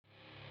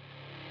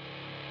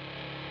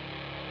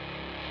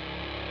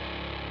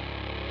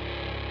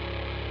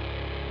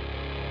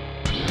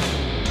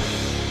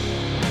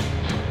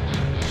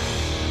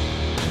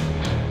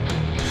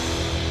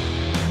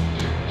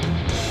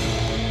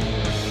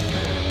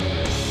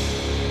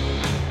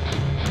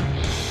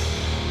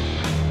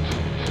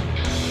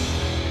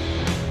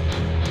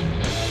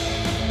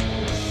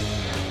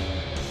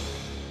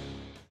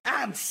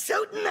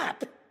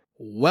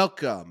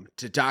Welcome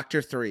to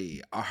Doctor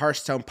 3, a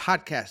Hearthstone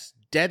podcast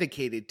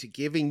dedicated to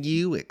giving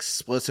you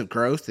explosive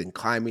growth and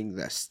climbing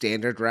the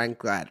standard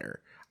rank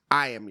ladder.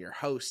 I am your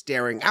host,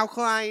 Daring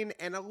Alkaline,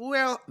 and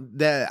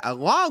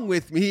along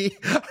with me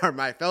are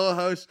my fellow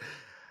hosts,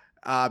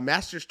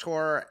 Masters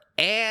Tour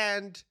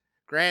and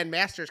Grand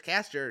Masters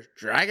Caster,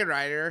 Dragon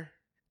Rider,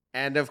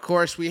 and of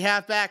course we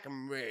have back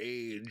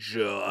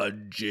Major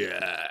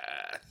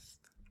Death.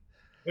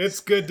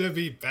 It's good to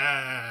be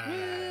back.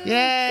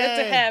 Yay!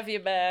 Good to have you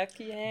back.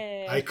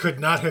 Yay. I could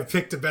not have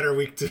picked a better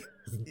week to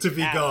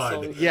be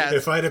gone.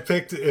 Yes.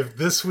 If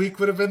this week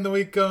would have been the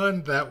week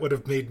gone, that would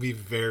have made me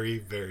very,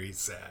 very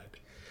sad.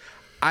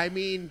 I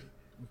mean,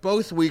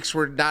 both weeks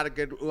were not a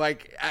good,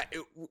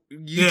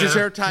 you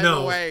deserve time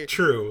away.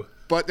 True.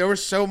 But there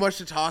was so much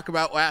to talk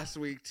about last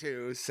week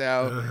too,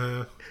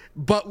 so.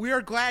 But we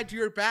are glad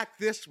you're back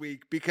this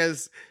week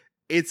because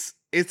it's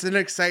an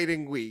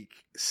exciting week,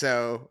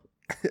 so.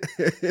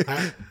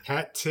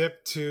 Hat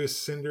tip to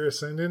Cinder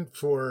Ascendant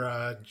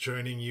for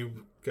joining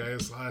you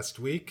guys last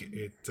week.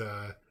 It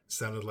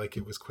sounded like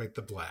it was quite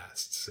the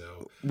blast.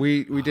 So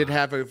we did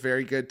have a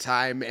very good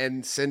time,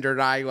 and Cinder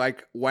and I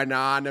went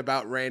on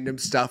about random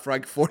stuff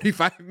for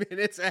 45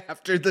 minutes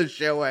after the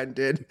show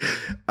ended.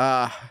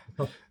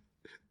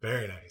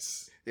 Very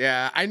nice.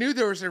 Yeah, I knew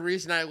there was a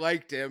reason I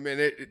liked him,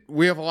 and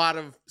we have a lot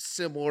of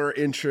similar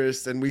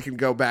interests, and we can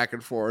go back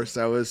and forth.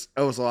 So it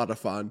was a lot of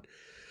fun.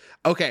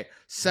 Okay,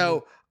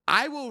 so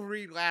I will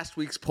read last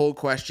week's poll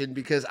question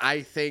because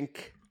I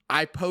think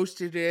I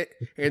posted it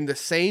in the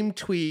same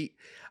tweet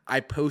I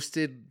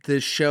posted the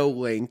show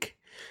link.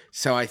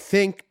 So I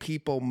think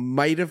people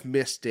might have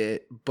missed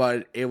it,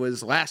 but it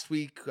was last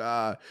week.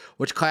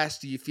 Which class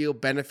do you feel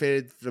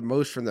benefited the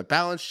most from the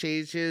balance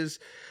changes?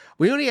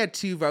 We only had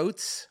 2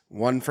 votes,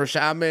 one for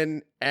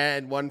Shaman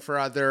and one for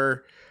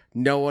other.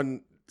 They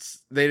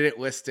didn't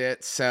list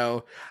it.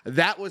 So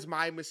that was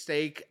my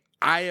mistake.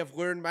 I have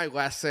learned my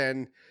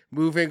lesson.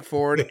 Moving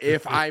forward,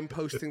 if I'm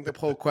posting the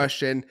poll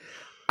question,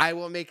 I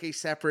will make a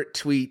separate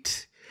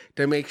tweet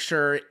to make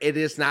sure it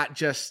is not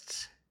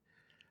just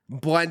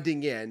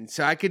blending in.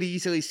 So I could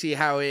easily see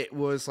how it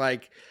was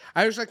I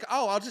was like,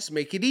 oh, I'll just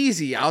make it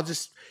easy.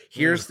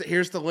 Here's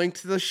the link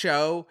to the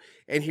show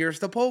and here's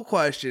the poll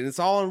question. It's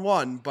all in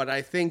one. But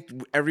I think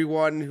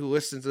everyone who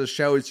listens to the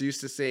show is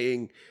used to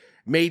seeing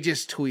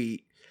Mage's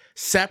tweet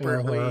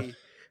separately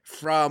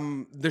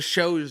from the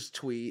show's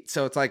tweet.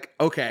 So it's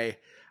okay,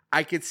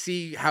 I could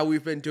see how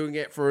we've been doing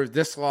it for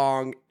this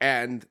long,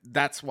 and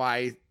that's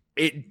why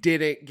it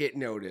didn't get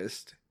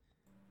noticed.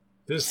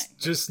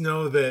 Just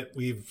know that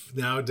we've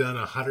now done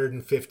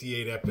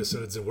 158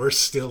 episodes and we're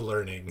still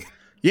learning.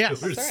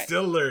 Yes. We're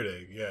still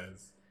learning,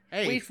 yes.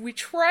 Hey. We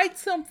tried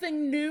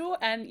something new,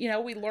 and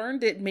we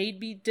learned it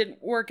maybe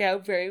didn't work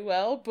out very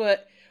well,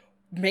 but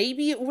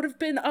maybe it would have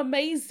been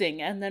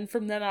amazing. And then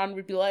from then on,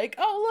 we'd be like,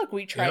 oh, look,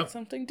 we tried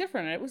something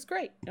different, and it was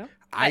great.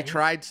 I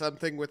tried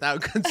something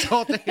without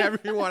consulting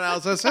everyone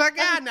else. I was like,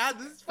 no,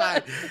 this is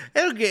fine.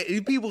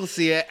 People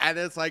see it, and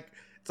it's like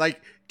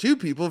 2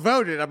 people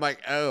voted. I'm like,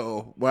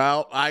 oh,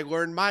 well, I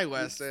learned my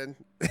lesson.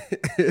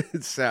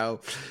 So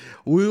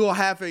we will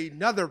have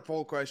another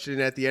poll question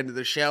at the end of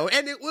the show,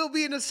 and it will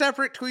be in a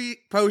separate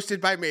tweet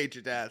posted by Major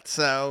Death.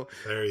 So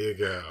there you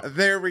go.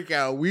 There we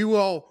go. We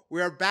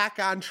are back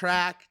on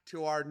track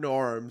to our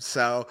norms.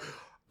 So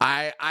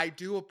I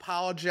do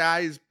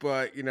apologize,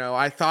 but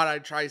I thought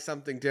I'd try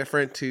something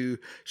different to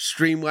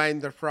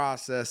streamline the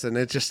process, and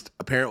it just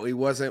apparently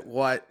wasn't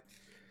what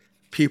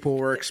people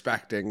were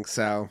expecting.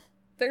 So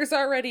there's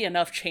already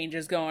enough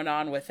changes going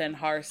on within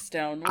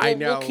Hearthstone. I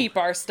know. We'll keep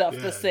our stuff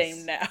the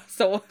same now.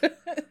 So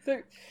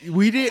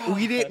we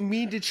didn't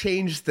mean to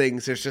change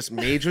things. It's just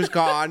Mage was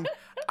gone.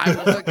 I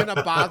wasn't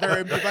gonna bother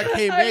him. Be like,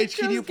 hey Mage,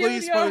 can you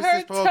please post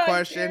this poll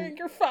question?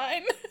 You're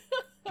fine.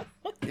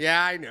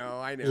 Yeah, I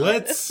know.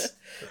 Let's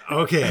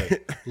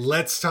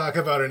talk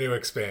about a new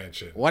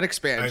expansion. What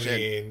expansion? I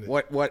mean,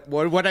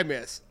 what I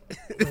miss?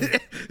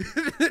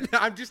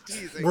 I'm just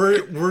teasing.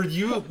 Were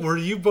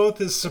you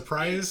both as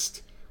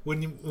surprised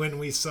when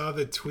we saw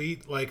the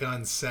tweet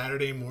on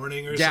Saturday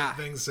morning or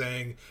something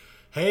saying,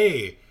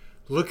 "Hey,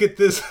 look at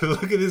this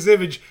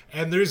image,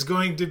 and there's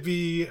going to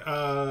be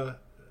an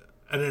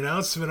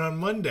announcement on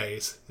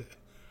Mondays."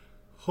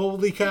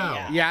 Holy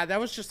cow! Yeah, that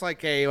was just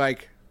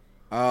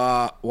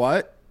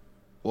what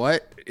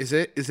is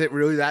it? Is it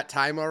really that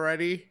time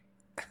already?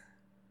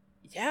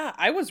 Yeah,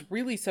 I was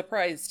really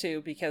surprised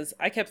too, because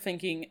I kept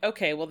thinking,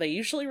 okay, well, they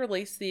usually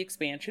release the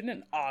expansion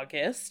in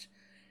August,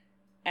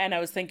 and I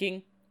was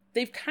thinking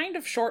they've kind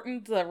of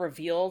shortened the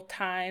reveal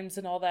times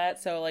and all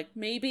that, so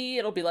maybe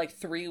it'll be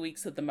 3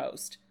 weeks at the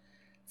most.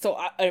 So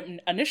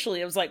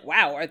initially I was like,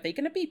 wow, are they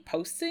going to be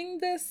posting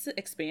this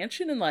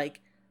expansion in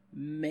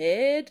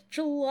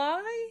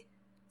mid-July?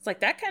 It's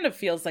that kind of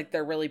feels like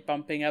they're really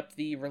bumping up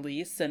the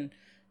release. And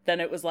then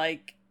it was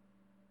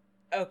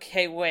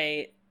okay,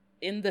 wait,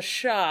 in the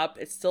shop,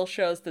 it still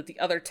shows that the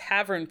other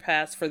tavern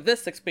pass for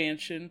this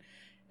expansion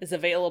is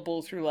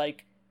available through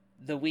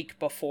the week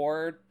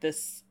before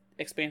this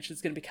expansion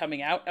is going to be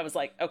coming out. I was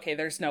like, okay,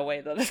 there's no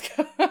way that it's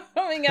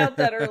coming out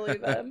that early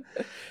then.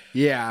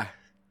 Yeah.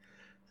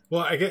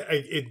 Well,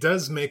 it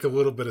does make a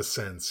little bit of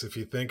sense if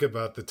you think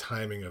about the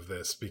timing of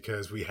this,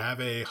 because we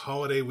have a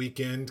holiday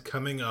weekend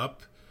coming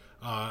up.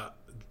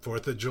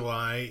 4th of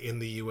July in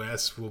the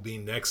U.S. will be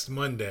next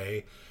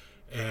Monday.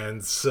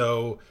 And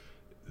so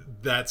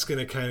that's going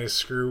to kind of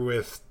screw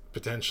with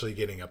potentially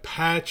getting a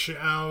patch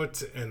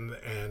out and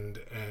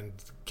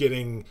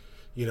getting,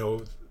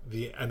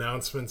 the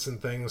announcements and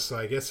things. So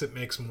I guess it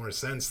makes more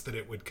sense that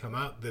it would come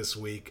out this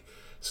week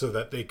so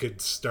that they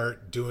could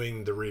start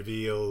doing the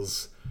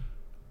reveals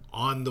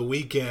on the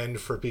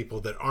weekend for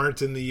people that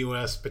aren't in the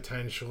US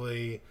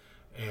potentially,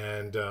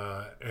 and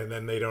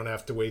then they don't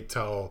have to wait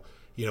till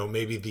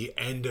maybe the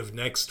end of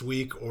next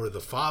week or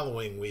the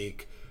following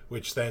week,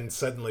 which then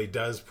suddenly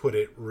does put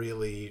it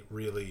really,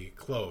 really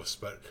close.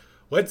 But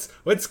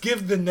let's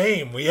give the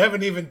name. We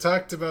haven't even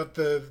talked about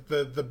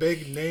the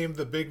big name,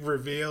 the big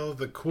reveal,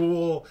 the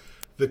cool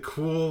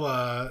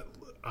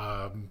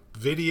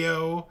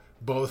video,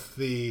 both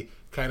the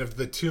kind of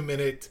the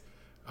 2-minute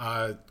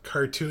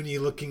cartoony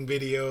looking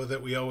video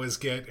that we always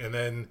get, and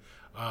then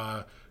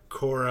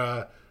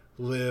Cora,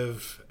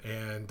 Liv,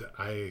 and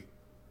I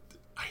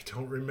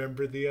don't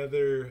remember the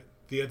other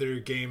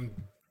game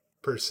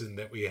person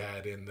that we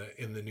had in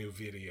the new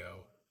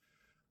video.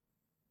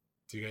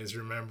 Do you guys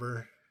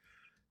remember?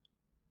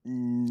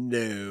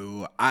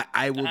 No,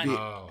 I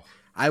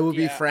will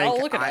be frank. I'll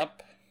look it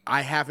up.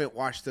 I haven't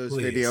watched those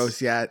videos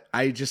yet.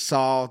 I just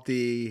saw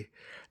the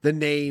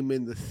name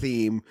and the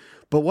theme.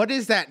 But what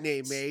is that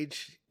name,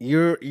 Mage?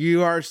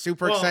 You are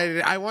super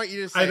excited. I want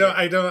you to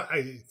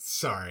say.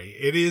 Sorry.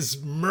 It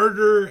is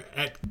Murder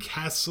at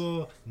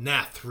Castle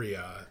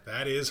Nathria.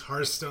 That is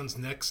Hearthstone's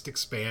next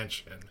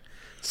expansion.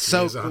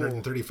 So it is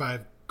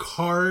 135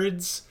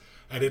 cards,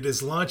 and it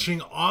is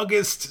launching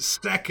August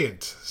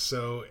 2nd.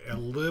 So a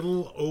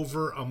little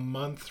over a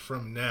month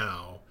from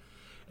now.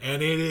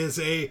 And it is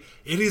a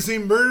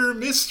murder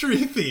mystery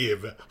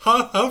theme.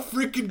 How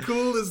freaking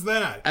cool is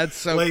that? That's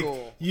so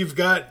cool. You've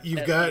got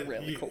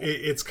really cool.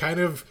 It's kind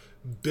of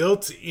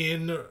built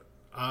in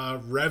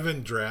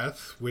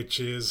Revendreth,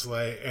 which is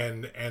like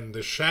and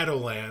the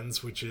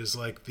Shadowlands, which is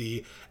like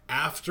the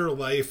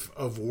afterlife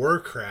of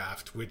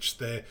Warcraft, which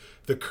the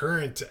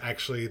current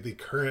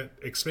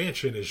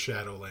expansion is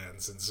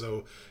Shadowlands, and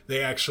so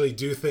they actually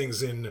do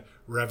things in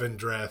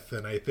Revendreth,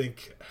 and I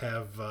think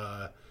have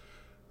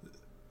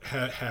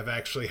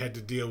actually had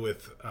to deal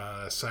with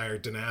Sire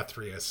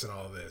Denathrius and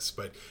all this.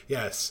 But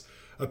yes,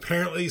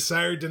 apparently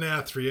Sire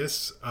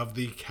Denathrius of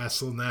the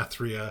Castle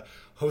Nathria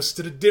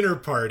hosted a dinner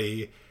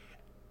party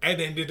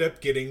and ended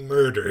up getting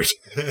murdered.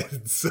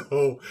 And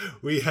so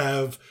we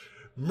have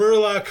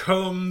Murloc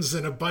Holmes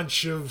and a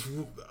bunch of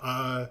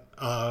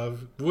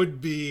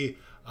would-be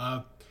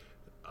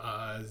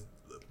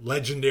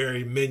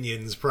legendary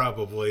minions,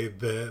 probably,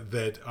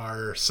 that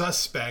are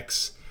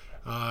suspects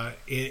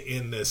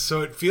in this.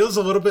 So it feels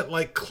a little bit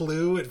like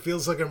Clue. It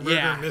feels like a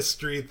murder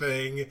mystery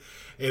thing,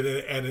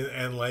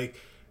 and like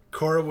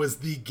Cora was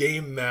the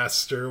game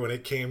master when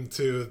it came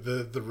to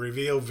the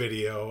reveal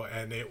video,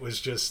 and it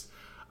was just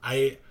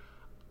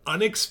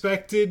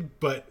unexpected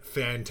but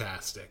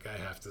fantastic, I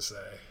have to say.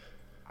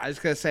 I was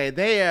gonna say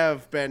they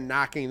have been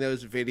knocking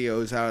those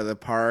videos out of the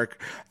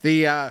park.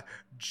 The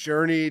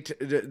journey to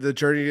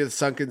the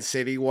Sunken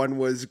City one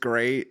was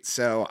great,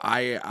 so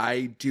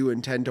I do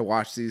intend to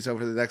watch these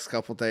over the next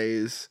couple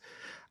days.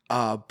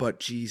 But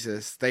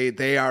Jesus,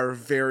 they are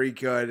very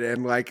good,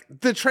 and like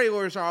the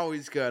trailers are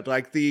always good.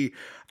 Like the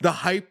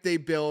hype they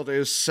build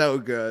is so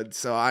good.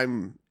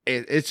 So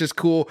it's just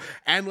cool,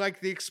 and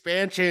like the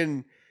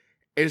expansion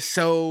is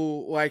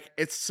so like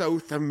it's so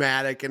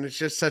thematic, and it's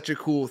just such a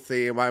cool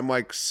theme. I'm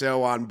like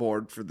so on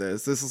board for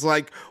this. This is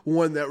like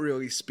one that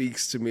really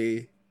speaks to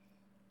me.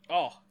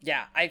 Oh,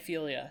 yeah, I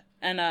feel ya.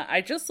 And I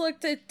just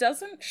looked, it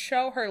doesn't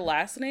show her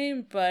last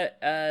name,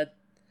 but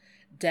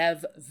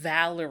Dev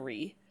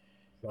Valerie.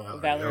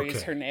 Valerie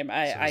is her name.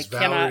 I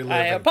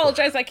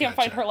apologize, I can't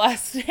find her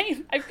last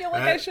name. I feel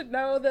like I should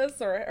know this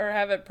or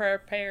have it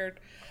prepared.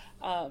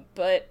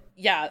 But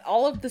yeah,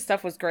 all of the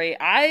stuff was great.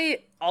 I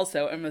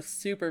also am a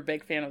super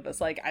big fan of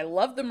this. Like, I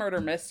love the murder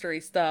mystery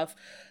stuff,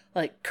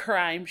 like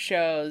crime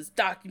shows,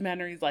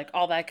 documentaries, like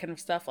all that kind of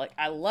stuff. Like,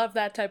 I love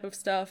that type of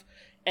stuff.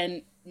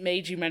 And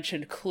Mage, you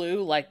mentioned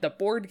Clue, like the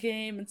board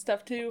game and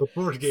stuff too.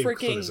 The board game freaking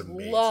Clue is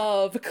amazing.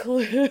 Love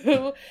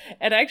Clue.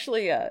 And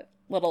actually,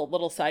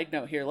 little side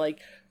note here, like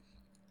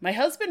my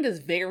husband is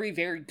very,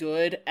 very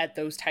good at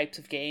those types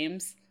of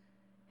games,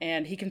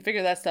 and he can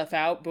figure that stuff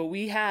out. But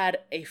we had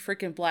a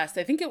freaking blast.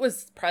 I think it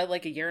was probably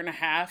like 1.5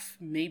 years,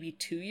 maybe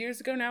 2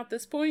 years ago now at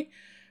this point.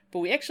 But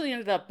we actually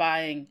ended up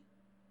buying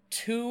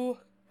 2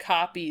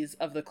 copies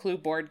of the Clue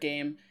board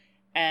game,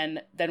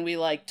 and then we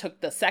like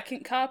took the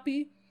second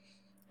copy.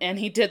 And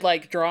he did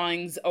like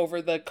drawings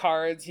over the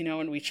cards,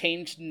 and we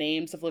changed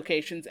names of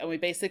locations, and we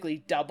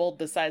basically doubled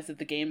the size of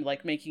the game,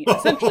 like making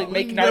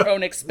our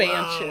own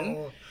expansion.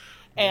 Wow.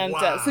 And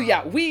so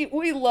yeah,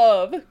 we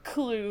love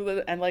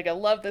Clue, and like I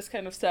love this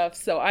kind of stuff.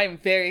 So I'm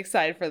very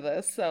excited for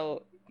this.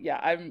 So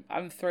yeah,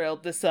 I'm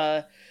thrilled. This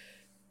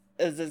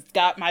has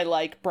got my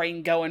like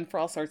brain going for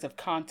all sorts of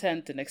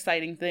content and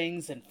exciting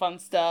things and fun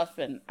stuff.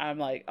 And I'm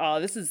like, oh,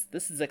 this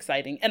is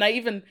exciting. And I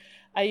even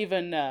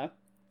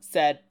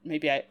said,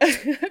 maybe I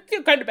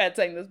feel kind of bad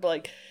saying this, but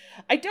like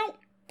I don't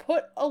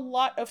put a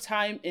lot of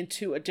time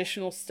into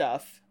additional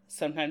stuff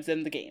sometimes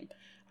in the game.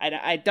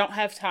 I don't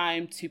have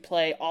time to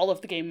play all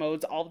of the game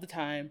modes all of the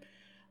time.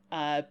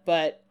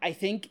 But I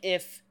think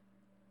if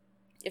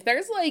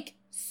there's like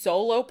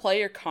solo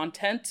player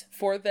content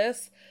for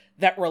this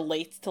that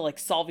relates to like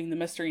solving the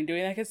mystery and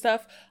doing that kind of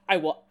stuff, I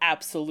will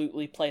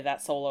absolutely play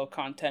that solo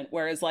content.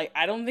 Whereas like,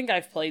 I don't think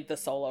I've played the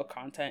solo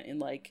content in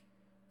like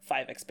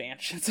 5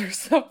 expansions or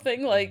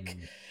something. Like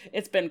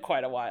it's been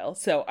quite a while.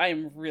 So I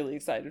am really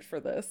excited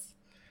for this.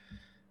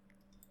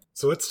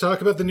 So let's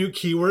talk about the new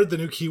keyword. The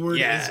new keyword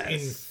is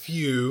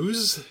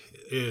infuse.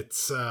 It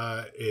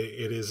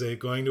is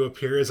going to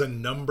appear as a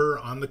number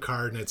on the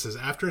card, and it says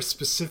after a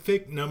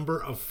specific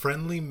number of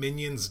friendly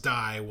minions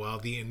die while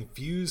the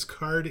infuse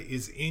card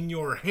is in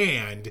your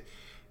hand,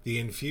 the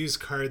infuse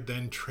card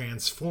then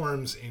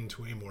transforms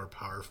into a more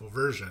powerful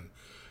version.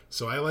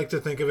 So I like to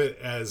think of it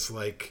as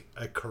like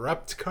a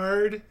corrupt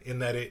card in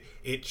that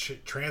it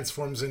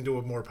transforms into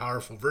a more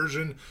powerful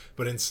version,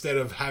 but instead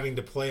of having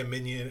to play a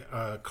minion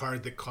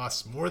card that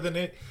costs more than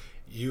it,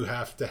 you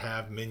have to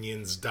have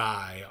minions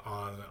die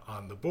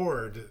on the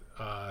board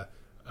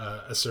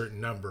a certain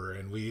number.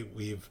 And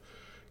we've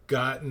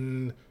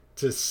gotten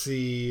to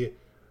see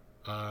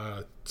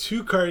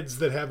 2 cards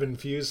that have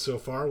infused so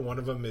far. One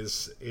of them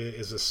is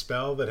a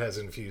spell that has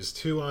infused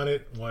 2 on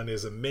it. One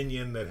is a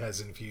minion that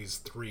has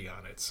infused 3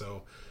 on it.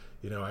 So,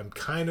 I'm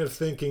kind of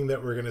thinking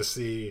that we're going to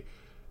see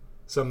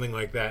something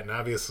like that. And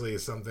obviously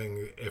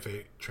something, if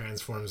it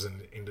transforms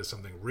into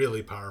something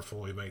really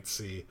powerful, we might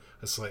see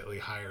a slightly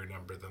higher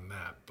number than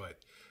that. But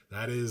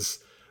that is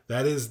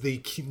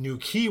the new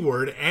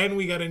keyword. And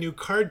we got a new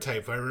card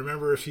type. I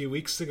remember a few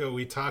weeks ago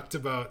we talked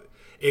about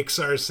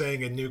Ixar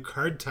saying a new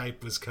card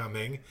type was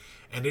coming,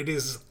 and it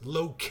is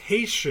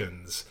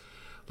locations.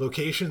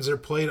 Locations are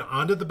played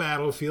onto the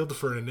battlefield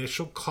for an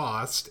initial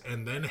cost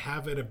and then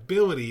have an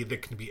ability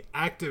that can be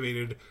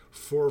activated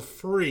for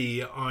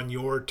free on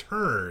your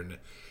turn,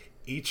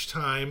 each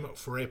time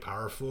for a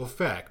powerful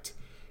effect.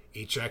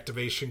 Each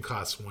activation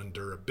costs 1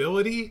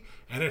 durability,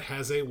 and it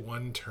has a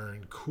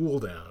 1-turn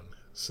cooldown.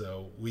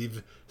 So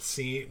we've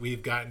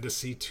gotten to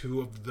see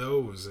 2 of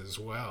those as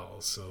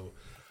well. So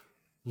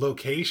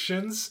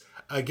locations,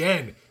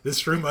 again,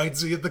 this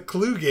reminds me of the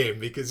Clue game,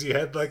 because you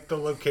had like the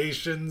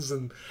locations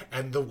and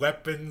the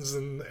weapons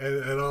and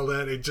all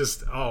that. It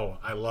just,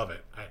 I love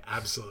it. I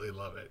absolutely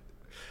love it.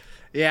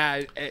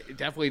 Yeah, it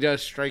definitely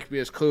does strike me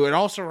as Clue. It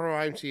also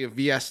reminds me of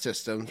VS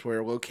systems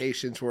where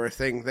locations were a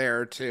thing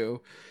there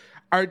too.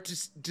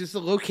 Does the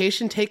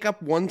location take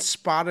up 1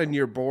 spot on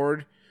your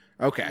board?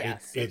 Okay.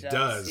 Yes, it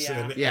does.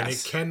 Yeah. And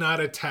it cannot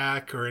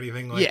attack or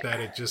anything like that.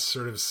 It just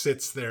sort of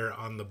sits there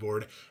on the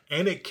board.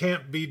 And it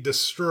can't be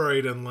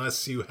destroyed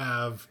unless you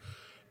have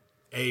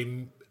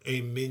a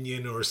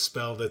minion or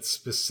spell that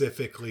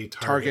specifically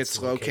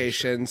targets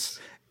locations.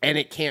 And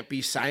it can't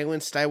be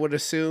silenced, I would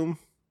assume.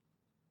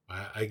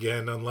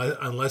 Again,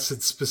 unless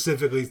it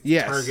specifically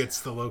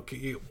targets the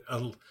location.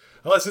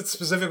 Unless it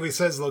specifically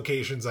says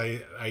locations,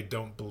 I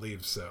don't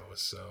believe so.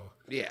 So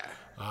yeah.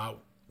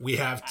 We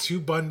have 2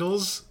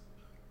 bundles.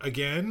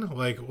 Again,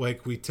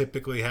 like we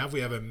typically have,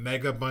 we have a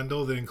mega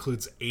bundle that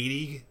includes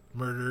 80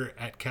 Murder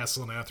at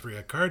Castle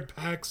Nathria card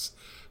packs,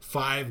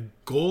 5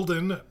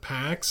 golden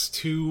packs,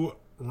 2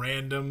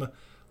 random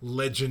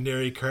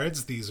legendary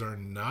cards. These are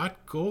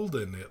not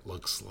golden, it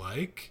looks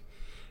like.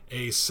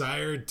 A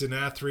Sire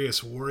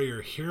Denathrius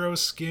Warrior Hero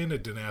skin, a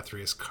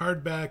Denathrius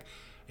card back,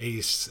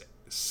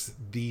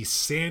 the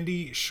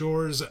Sandy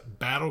Shores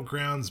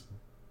Battlegrounds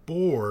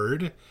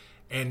board,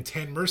 and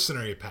 10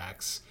 mercenary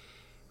packs.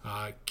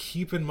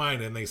 Keep in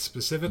mind, and they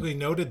specifically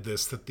noted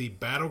this, that the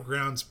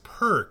Battlegrounds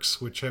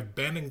perks, which have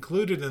been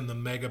included in the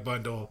Mega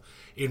Bundle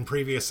in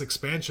previous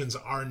expansions,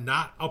 are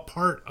not a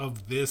part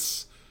of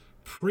this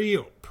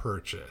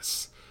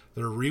pre-purchase.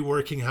 They're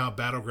reworking how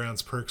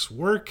Battlegrounds perks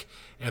work,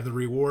 and the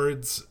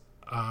rewards,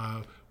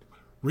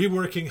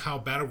 reworking how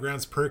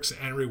Battlegrounds perks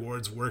and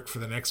rewards work for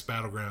the next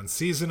Battlegrounds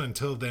season.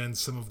 Until then,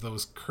 some of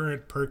those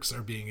current perks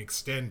are being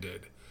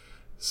extended.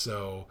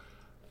 So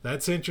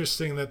that's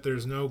interesting that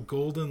there's no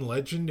golden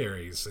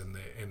legendaries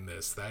in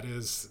this. That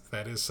is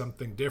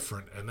something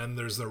different. And then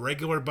there's the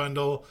regular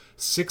bundle,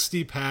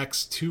 60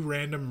 packs, 2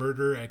 random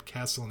Murder at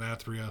Castle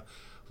Nathria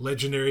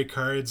legendary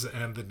cards,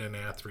 and the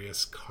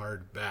Denathrius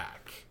card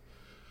back.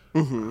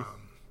 Mm-hmm.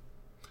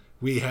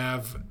 We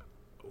have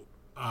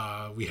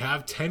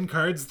 10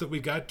 cards that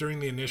we got during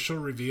the initial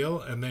reveal,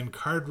 and then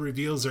card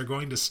reveals are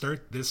going to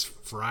start this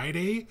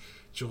Friday,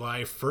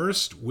 July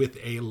 1st, with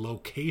a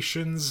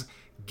locations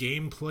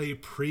gameplay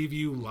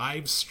preview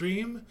live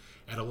stream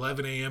at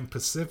 11 a.m.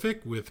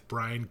 Pacific with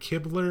Brian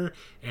Kibler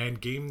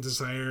and game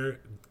designer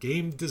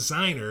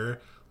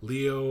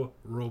Leo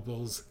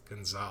Robles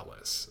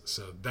Gonzalez.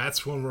 So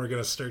that's when we're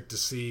going to start to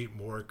see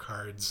more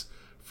cards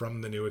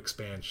from the new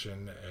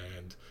expansion.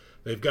 And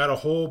they've got a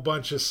whole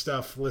bunch of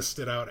stuff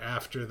listed out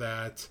after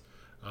that.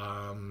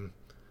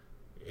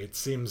 It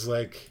seems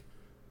like,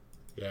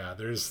 yeah,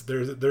 there's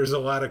a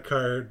lot of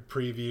card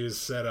previews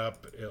set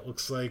up. It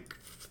looks like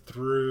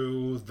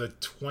through the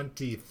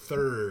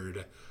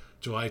 23rd,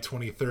 July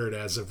 23rd,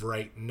 as of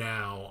right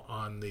now,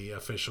 on the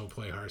official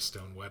Play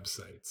Hearthstone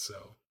website.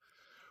 So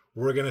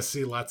we're going to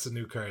see lots of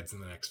new cards in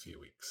the next few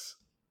weeks.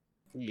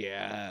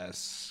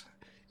 Yes.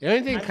 The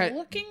only thing I'm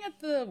looking at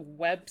the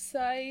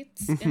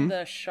websites in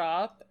the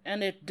shop,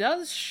 and it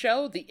does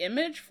show the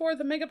image for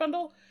the Mega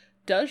Bundle,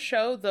 does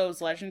show those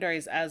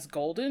legendaries as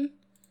golden.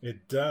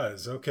 It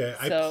does. Okay.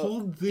 So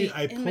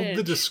I pulled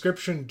the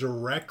description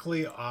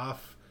directly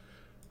off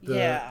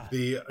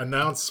the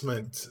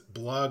announcement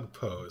blog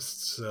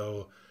post.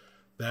 So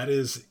that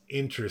is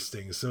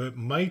interesting. So it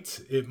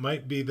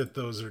might be that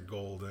those are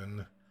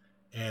golden,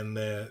 and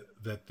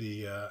that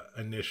the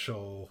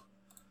initial,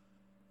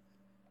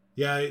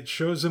 yeah, it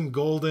shows them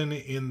golden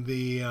in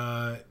the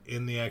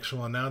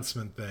actual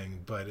announcement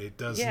thing, but it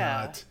does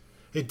not.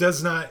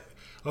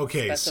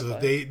 Okay, specify.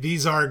 So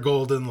these are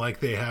golden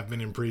like they have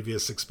been in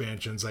previous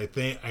expansions. I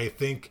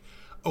think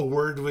a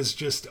word was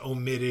just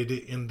omitted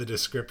in the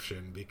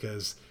description,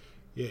 because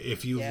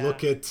if you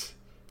look at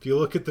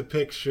the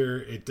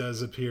picture, it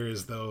does appear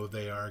as though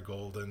they are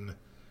golden,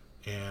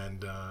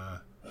 and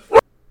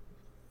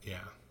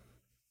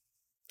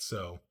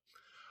So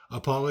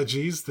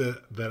apologies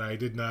that I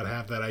did not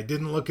have that. I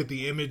didn't look at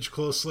the image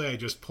closely. I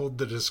just pulled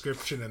the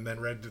description and then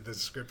read the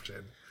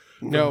description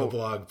from the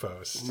blog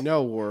post.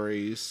 No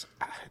worries.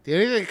 The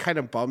only thing that kind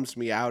of bums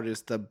me out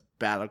is the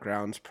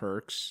Battlegrounds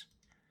perks.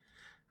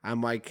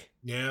 I'm like,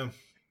 yeah,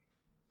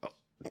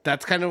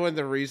 that's kind of one of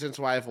the reasons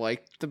why I've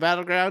liked the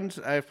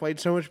Battlegrounds. I've played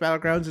so much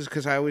Battlegrounds is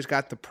because I always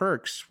got the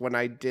perks when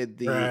I did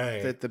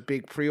the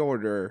big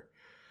pre-order.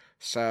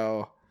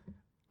 So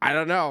I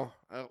don't know.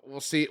 We'll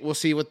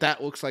see what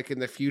that looks like in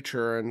the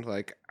future, and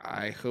like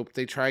I hope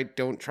they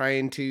don't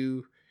try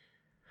to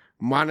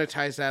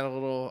monetize that a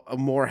little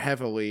more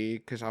heavily,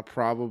 because I'll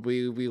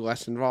probably be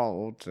less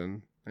involved,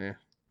 and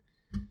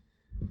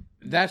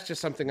that's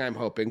just something I'm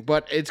hoping.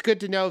 But it's good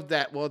to know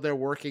that while they're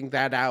working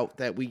that out,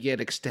 that we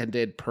get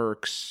extended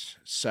perks.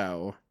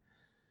 So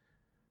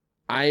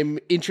I'm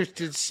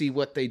interested to see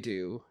what they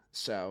do.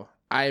 So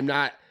I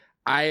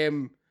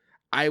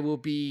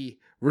will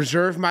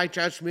reserve my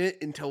judgment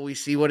until we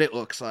see what it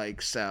looks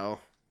like. So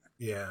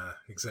yeah,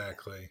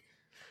 exactly.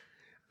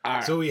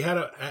 Right. So we had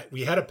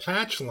a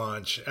patch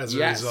launch as a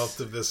result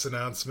of this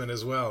announcement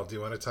as well. Do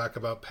you want to talk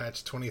about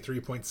patch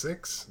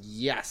 23.6?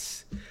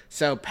 Yes.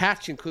 So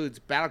patch includes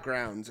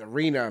Battlegrounds,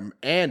 Arena,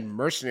 and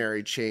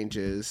Mercenary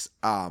changes,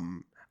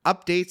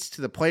 updates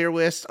to the player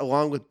list,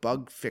 along with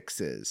bug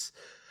fixes.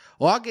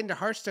 Log into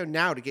Hearthstone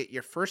now to get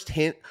your first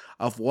hint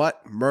of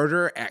what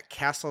Murder at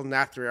Castle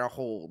Nathria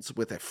holds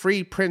with a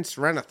free Prince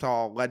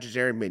Renathal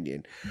legendary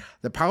minion.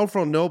 The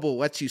powerful noble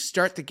lets you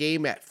start the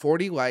game at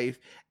 40 life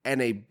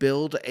and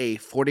build a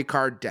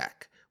 40-card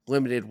deck.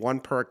 Limited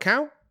 1 per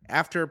account.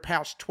 After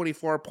patch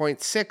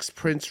 24.6,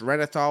 Prince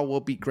Renathal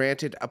will be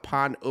granted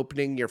upon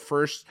opening your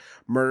first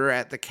Murder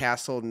at the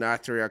Castle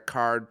Nathria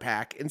card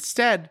pack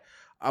instead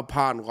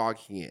upon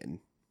logging in.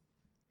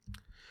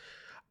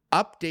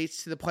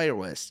 Updates to the player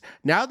list.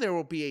 Now there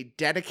will be a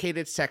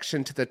dedicated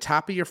section to the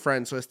top of your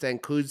friends list that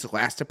includes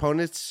last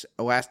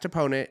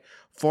opponent,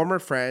 former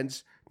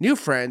friends, new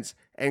friends,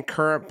 and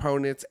current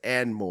opponents,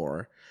 and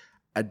more.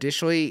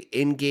 Additionally,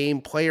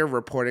 in-game player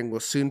reporting will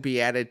soon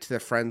be added to the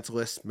friends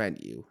list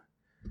menu.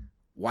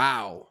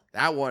 Wow.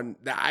 That one,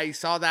 I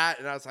saw that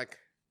and I was like,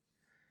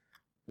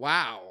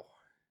 wow.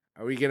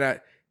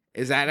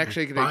 Is that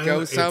actually going to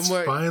go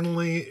somewhere?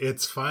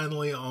 It's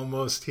finally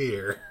almost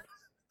here.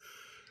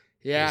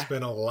 Yeah. There's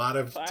been a lot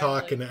of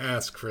talk and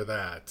ask for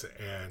that.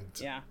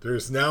 And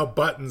there's now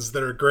buttons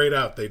that are grayed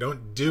out. They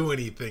don't do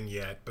anything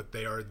yet, but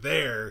they are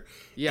there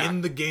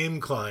in the game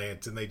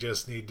client, and they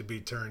just need to be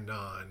turned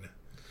on.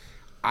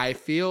 I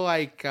feel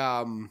like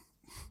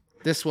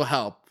this will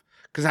help,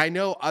 because I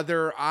know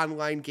other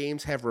online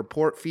games have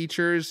report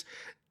features,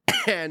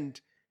 and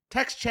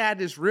text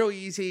chat is real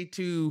easy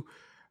to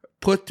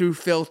put through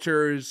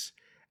filters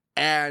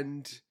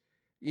and,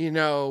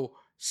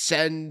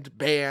 send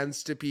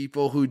bans to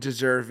people who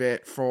deserve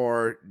it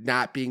for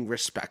not being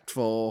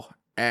respectful.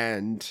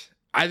 And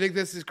I think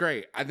this is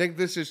great. I think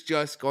this is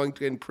just going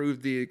to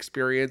improve the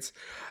experience.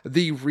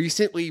 The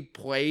recently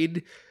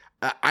played,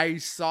 I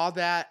saw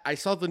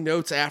the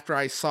notes after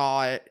I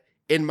saw it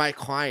in my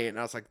client, and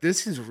I was like,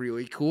 this is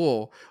really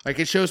cool. Like,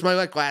 it shows my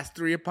last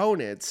 3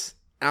 opponents.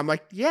 And I'm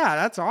like, yeah,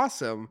 that's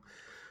awesome.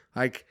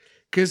 Like,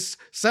 because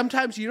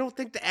sometimes you don't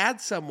think to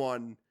add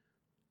someone.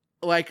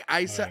 Like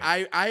I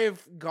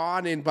have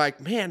gone and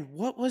man,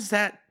 what was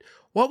that?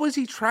 What was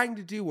he trying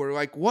to do? Or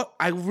what?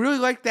 I really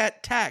like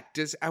that tech.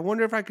 I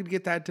wonder if I could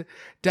get that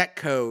deck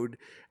code.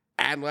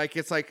 And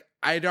it's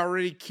I'd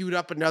already queued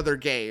up another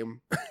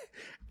game,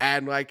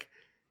 and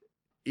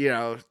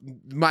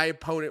my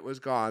opponent was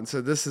gone.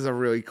 So this is a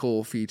really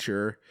cool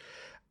feature.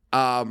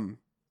 And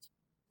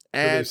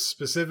they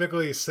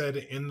specifically said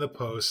in the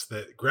post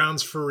that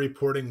grounds for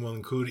reporting will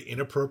include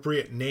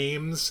inappropriate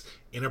names,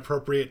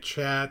 inappropriate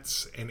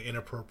chats, and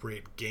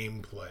inappropriate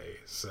gameplay.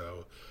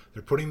 So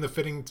they're putting the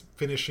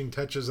finishing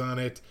touches on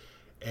it,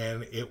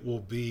 and it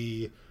will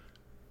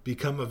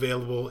become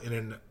available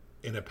in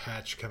a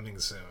patch coming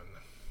soon.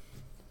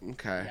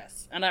 Okay.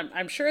 Yes, and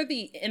I'm sure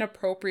the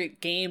inappropriate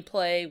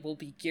gameplay will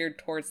be geared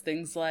towards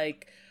things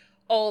like,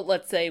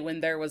 let's say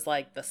when there was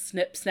like the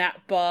snip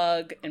snap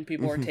bug and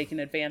people were taking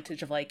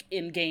advantage of like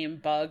in-game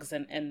bugs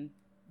and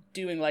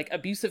doing like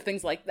abusive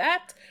things like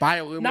that.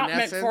 Bioluminescence. Not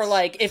meant for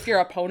like if your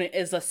opponent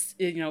is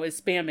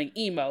is spamming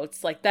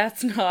emotes. Like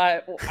that's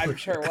not, I'm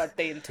sure, what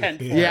they intend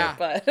for. Yeah,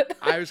 but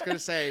I was gonna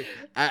say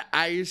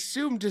I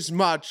assumed as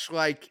much,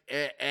 like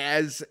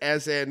as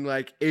in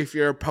like if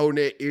your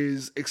opponent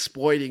is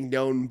exploiting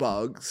known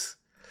bugs.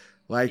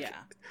 Like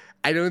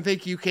I don't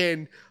think you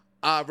can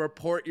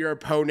report your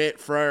opponent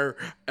for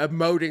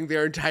emoting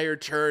their entire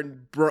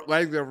turn,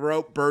 letting the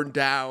rope burn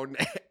down,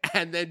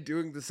 and then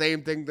doing the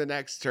same thing the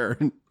next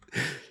turn.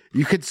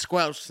 You can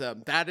squelch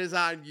them. That is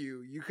on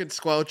you. You can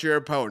squelch your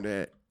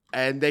opponent,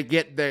 and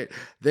they're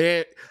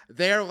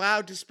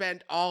allowed to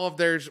spend all of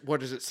their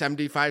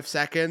 75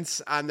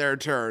 seconds on their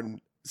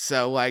turn.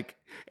 So like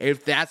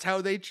if that's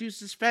how they choose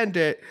to spend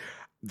it,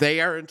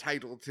 they are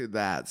entitled to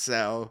that.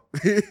 So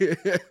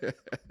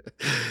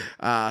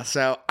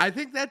so I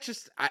think that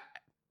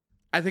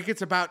I think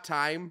it's about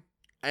time,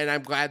 and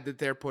I'm glad that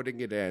they're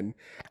putting it in.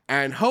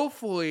 And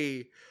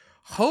hopefully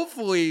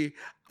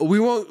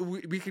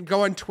we can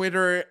go on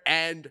Twitter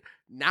and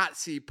not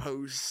see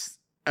posts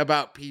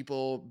about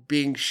people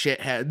being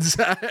shitheads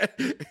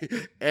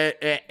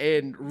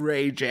and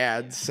rage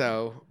ads.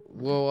 So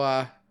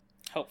we'll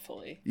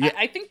hopefully. Yeah.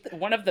 I think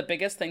one of the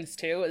biggest things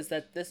too is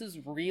that this is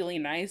really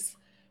nice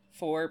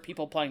for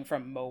people playing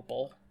from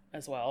mobile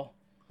as well.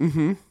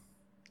 Mm-hmm.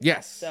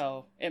 Yes.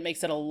 So it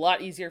makes it a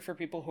lot easier for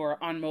people who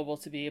are on mobile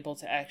to be able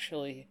to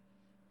actually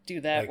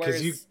do that.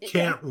 Because you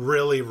can't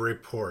really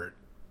report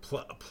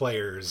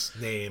players'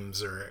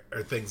 names or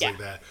things like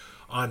that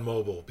on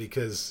mobile,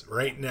 because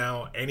right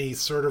now any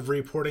sort of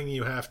reporting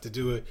you have to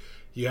do it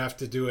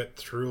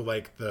through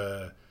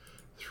the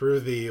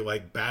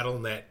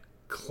BattleNet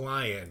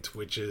client,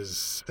 which is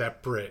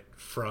separate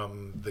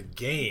from the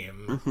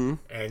game,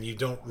 and you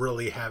don't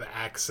really have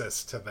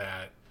access to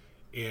that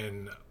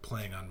in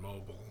playing on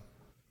mobile.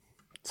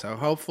 So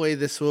hopefully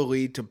this will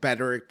lead to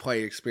better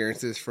play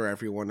experiences for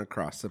everyone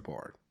across the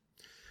board.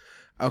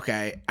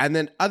 Okay, and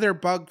then other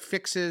bug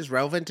fixes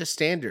relevant to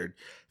Standard.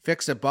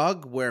 Fix a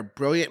bug where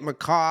Brilliant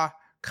Macaw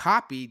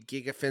copied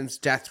Gigafin's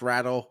death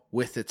rattle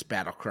with its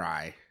battle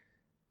cry.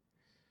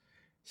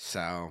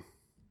 So,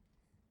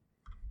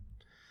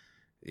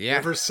 yeah.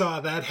 Never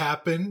saw that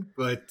happen,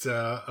 but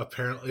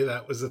apparently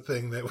that was a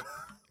thing that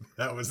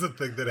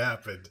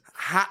happened.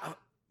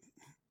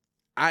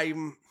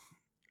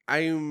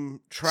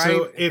 I'm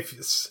trying.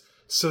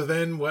 So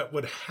then what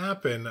would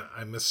happen,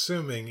 I'm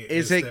assuming,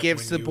 is it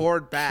gives the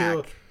board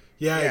back.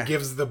 It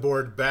gives the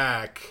board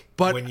back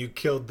when you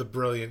killed the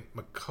Brilliant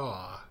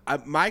Macaw.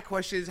 My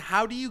question is,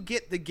 how do you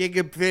get the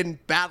Gigafin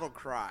battle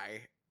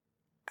cry?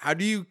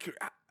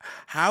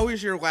 How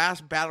is your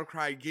last battle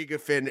cry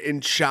Gigafin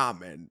in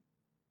Shaman?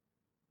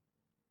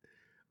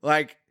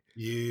 Like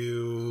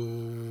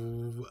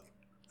Queen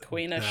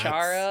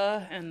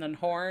Ashara and then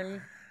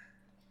Horn.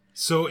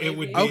 So it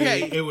would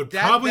be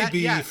probably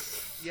be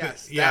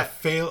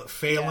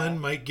Phelan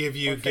might give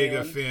you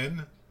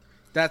Gigafin.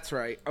 That's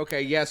right.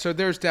 Okay, yeah, so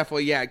there's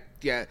definitely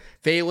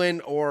Phelan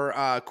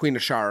or Queen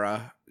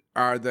Ashara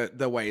are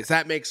the ways.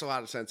 That makes a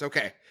lot of sense.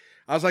 Okay.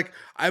 I was like,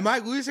 am I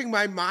losing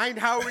my mind?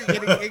 How are we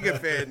getting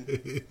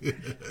Gigafin?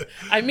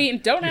 I mean,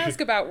 don't ask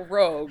about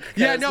Rogue.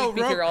 We'd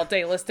be here all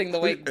day listing the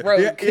way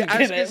Rogue can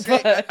get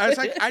it. I was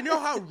like, I know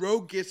how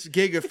Rogue gets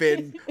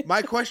Gigafin.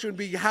 My question would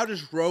be, how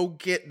does Rogue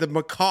get the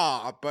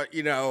Macaw? But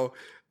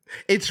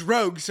it's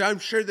Rogue, so I'm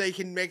sure they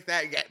can make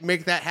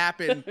that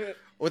happen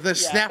with a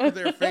snap of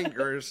their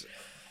fingers.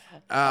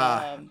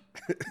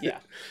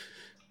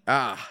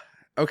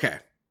 Okay.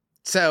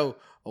 So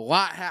a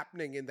lot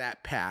happening in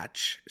that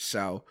patch.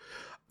 So,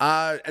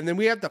 and then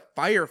we have the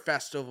Fire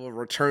Festival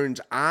returns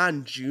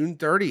on June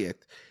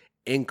 30th,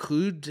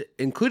 included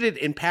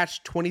in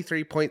patch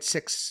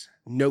 23.6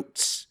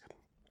 notes.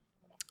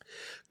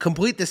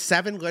 Complete the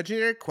 7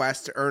 legendary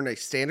quests to earn a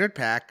standard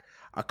pack,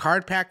 a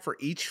card pack for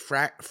each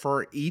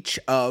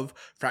of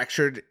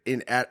Fractured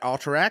at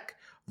Alterac,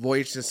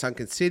 Voyage to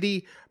Sunken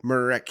City,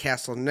 Murder at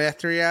Castle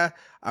Nethria,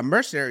 a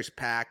Mercenaries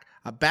pack,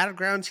 a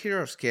Battlegrounds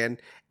hero skin,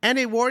 and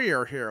a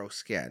Warrior hero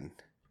skin.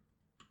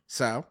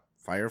 So,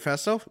 Fire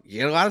Festival,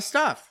 you get a lot of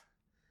stuff.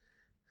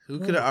 Who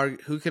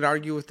could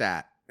argue with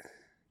that?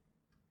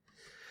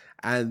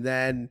 And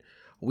then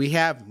we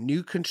have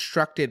new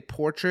constructed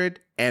portrait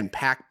and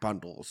pack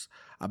bundles,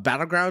 a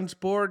Battlegrounds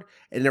board,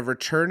 and a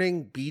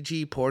returning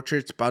BG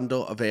Portraits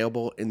bundle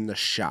available in the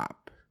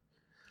shop.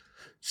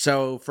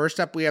 So first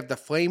up, we have the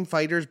Flame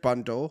Fighters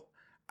bundle,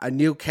 a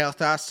new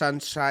Kael'thas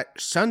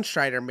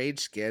Sunstrider Mage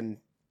skin,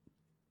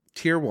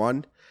 Tier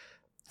 1,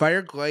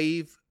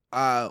 Fireglaive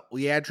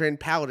Liadrin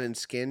Paladin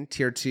skin,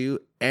 Tier 2,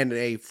 and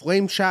a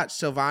Flameshot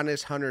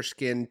Sylvanas Hunter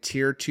skin,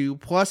 Tier 2,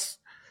 plus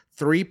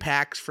 3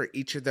 packs for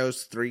each of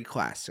those 3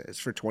 classes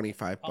for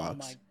 $25. Oh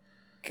my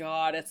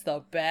God, it's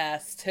the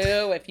best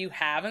too. If you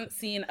haven't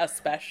seen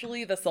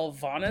especially the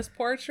Sylvanas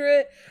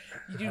portrait,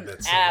 you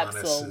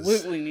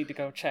absolutely need to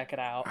go check it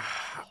out.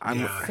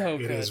 So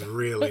good. It is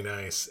really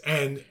nice.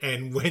 And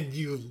when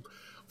you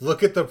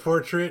look at the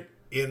portrait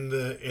in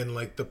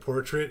the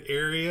portrait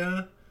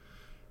area,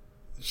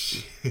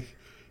 she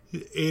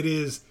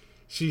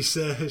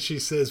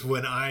says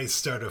when I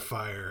start a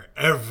fire,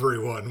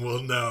 everyone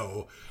will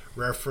know,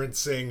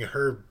 referencing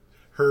her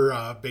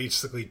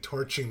basically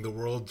torching the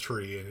world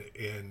tree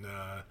in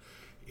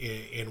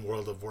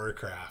World of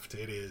Warcraft.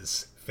 It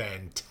is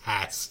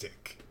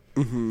fantastic.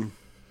 Mm-hmm.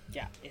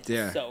 Yeah,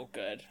 it's so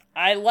good.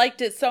 I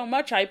liked it so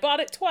much I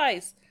bought it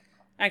twice.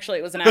 Actually,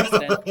 it was an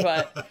accident,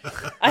 but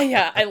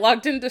I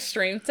logged into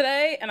stream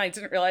today and I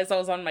didn't realize I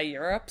was on my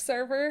Europe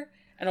server,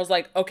 and I was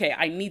like, okay,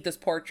 I need this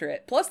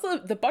portrait. Plus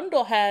the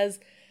bundle has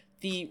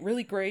the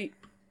really great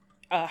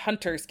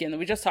Hunter skin that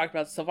we just talked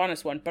about, the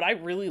Sylvanas one, but I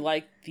really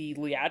like the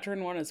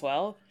Liadrin one as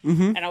well.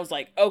 Mm-hmm. And I was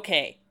like,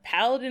 okay,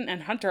 Paladin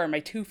and Hunter are my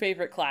 2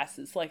 favorite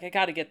classes. Like, I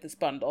gotta get this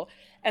bundle.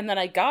 And then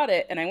I got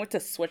it, and I went to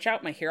switch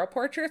out my hero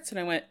portraits, and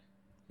I went,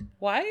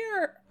 why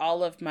are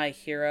all of my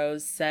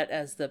heroes set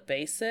as the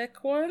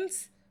basic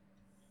ones?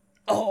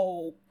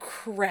 Oh,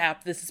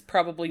 crap, this is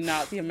probably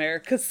not the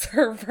America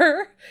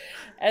server.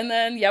 And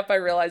then, I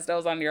realized I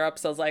was on Europe,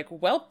 so I was like,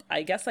 well,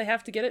 I guess I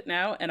have to get it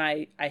now, and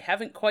I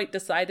haven't quite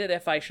decided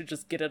if I should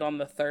just get it on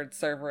the 3rd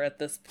server at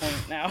this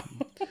point now.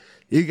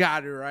 You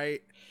got it,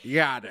 right? You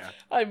got it.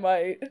 I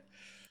might.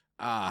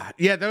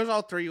 Those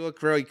all 3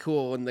 look really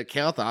cool, and the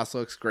Kael'thas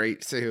looks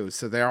great, too,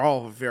 so they're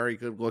all very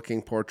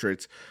good-looking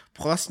portraits.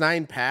 Plus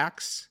 9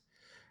 packs.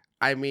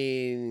 I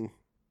mean,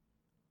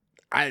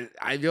 I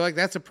feel like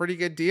that's a pretty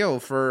good deal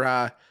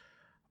for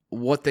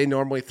what they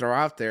normally throw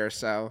out there.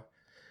 So,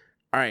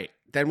 all right.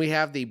 Then we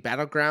have the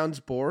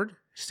Battlegrounds board,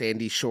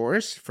 Sandy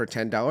Shores, for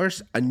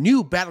 $10. A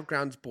new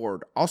Battlegrounds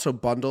board, also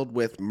bundled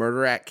with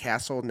Murder at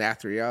Castle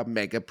Nathria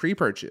mega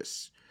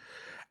pre-purchase.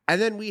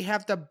 And then we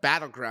have the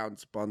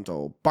Battlegrounds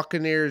bundle,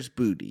 Buccaneers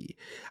Booty,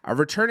 a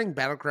returning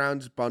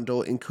Battlegrounds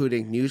bundle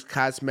including new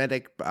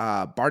cosmetic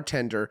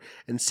bartender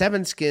and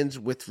 7 skins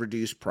with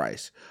reduced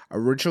price.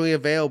 Originally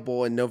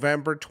available in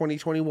November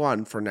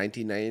 2021 for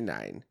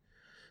 $19.99.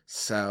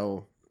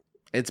 So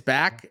it's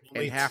back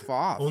and half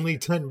off. Only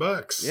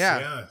 $10.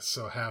 Yeah.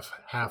 So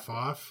half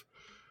off.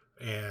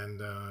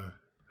 And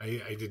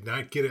I did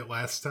not get it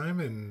last time,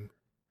 and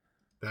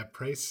that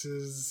price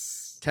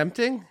is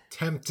tempting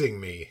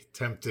me.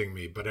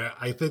 But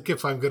I think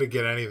if I'm going to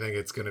get anything,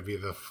 it's going to be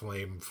the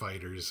Flame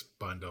Fighters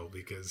bundle,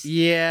 because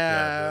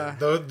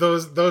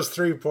those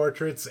 3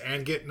 portraits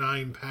and get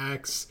 9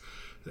 packs,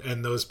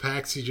 and those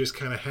packs you just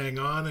kind of hang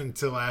on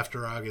until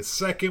after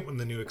August 2nd when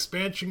the new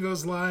expansion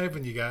goes live,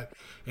 and you got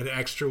an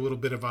extra little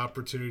bit of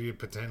opportunity to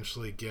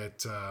potentially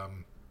get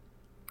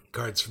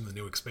cards from the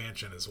new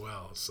expansion as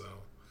well. So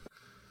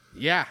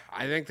yeah,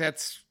 I think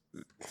that's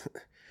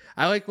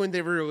I like when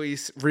they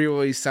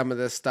re-release some of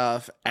this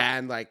stuff,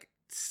 and like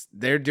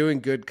they're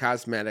doing good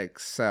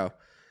cosmetics, so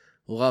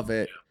love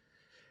it.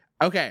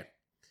 Yeah. Okay.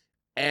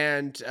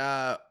 And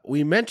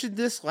we mentioned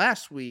this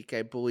last week,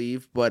 I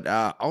believe, but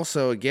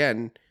also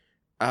again,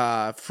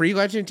 free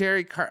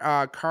legendary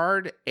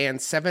card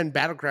and 7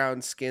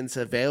 Battleground skins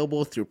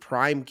available through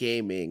Prime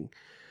Gaming.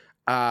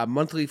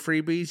 Monthly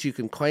freebies you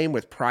can claim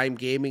with Prime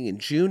Gaming in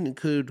June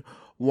include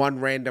 1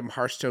 random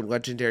Hearthstone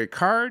legendary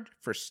card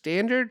for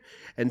standard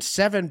and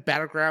 7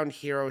 Battleground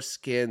hero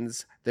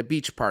skins, the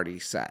Beach Party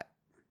set.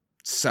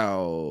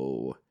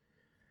 So,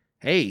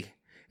 hey,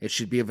 it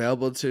should be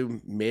available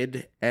to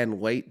mid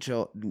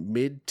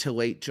to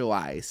late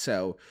July.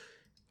 So,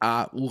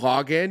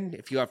 log in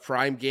if you have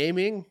Prime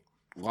Gaming.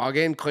 Log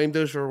in, claim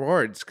those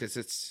rewards, because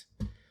it's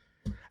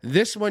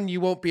this one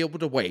you won't be able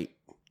to wait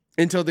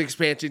until the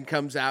expansion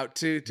comes out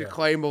to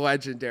claim a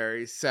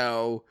legendary.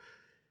 So,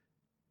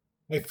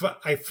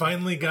 I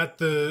finally got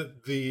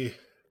the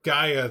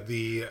Gaia,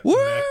 the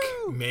Mech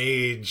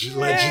Mage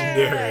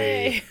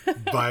legendary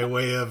by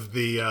way of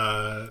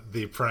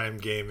the Prime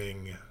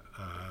Gaming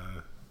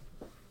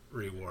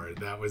reward.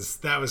 That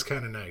was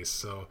kind of nice.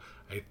 So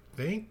I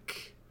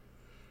think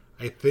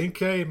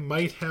I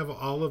might have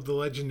all of the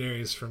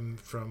legendaries from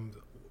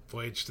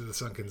Voyage to the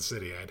Sunken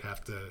City. I'd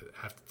have to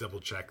double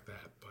check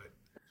that, but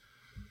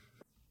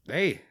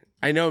hey,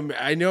 I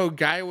know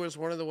Gaia was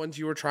one of the ones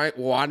you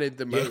wanted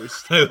the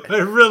most. I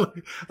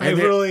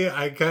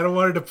kind of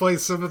wanted to play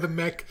some of the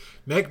Mech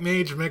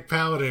Mage, Mech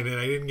Paladin, and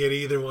I didn't get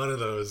either one of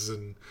those,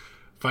 and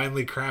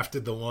finally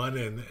crafted the one,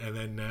 and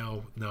then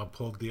now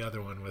pulled the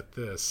other one with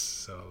this,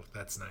 so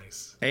that's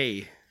nice.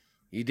 Hey,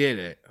 you did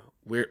it.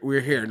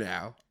 We're here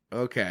now.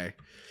 Okay.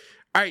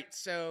 All right,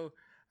 so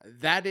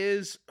that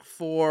is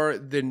for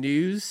the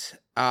news.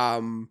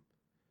 And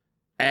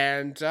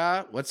And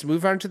let's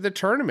move on to the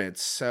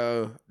tournaments.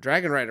 So,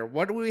 Dragon Rider,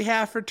 what do we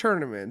have for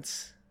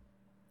tournaments?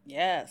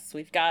 Yes,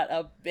 we've got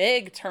a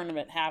big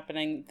tournament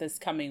happening this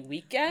coming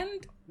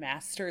weekend,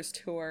 Masters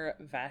Tour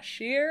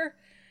Vashj'ir.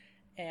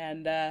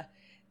 And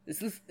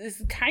this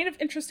is kind of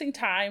interesting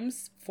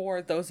times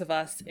for those of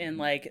us in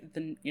like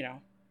the,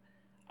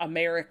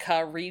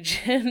 America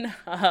region,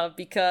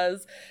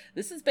 because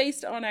this is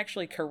based on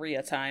actually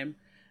Korea time.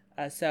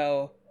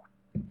 So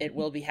it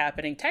will be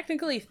happening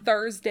technically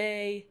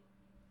Thursday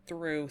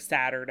through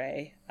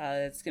Saturday.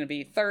 It's going to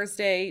be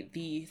Thursday,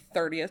 the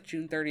 30th,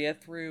 June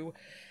 30th, through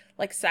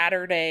like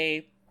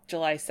Saturday,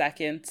 July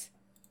 2nd.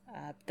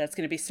 That's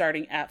going to be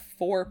starting at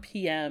 4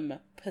 p.m.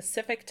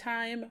 Pacific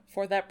time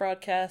for that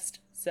broadcast.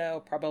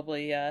 So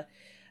probably, I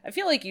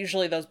feel like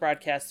usually those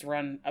broadcasts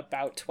run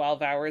about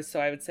 12 hours. So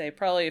I would say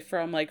probably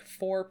from like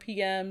 4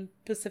 p.m.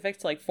 Pacific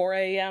to like 4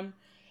 a.m.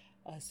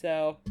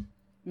 So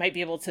might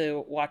be able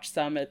to watch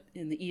some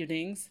in the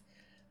evenings.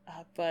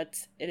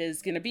 But it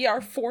is going to be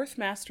our 4th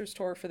Masters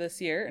Tour for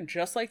this year. And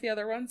just like the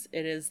other ones,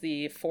 it is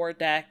the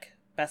 4-deck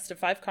Best of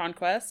 5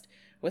 Conquest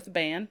with a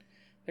band.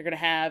 They're going to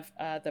have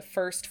the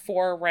first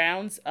 4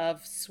 rounds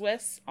of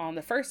Swiss on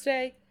the first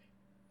day.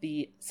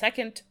 The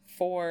second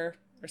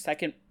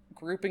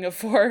grouping of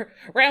 4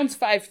 rounds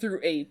 5 through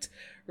 8,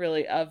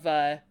 really, of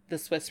the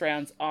Swiss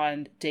rounds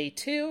on day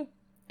 2.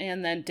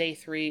 And then day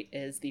 3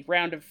 is the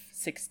round of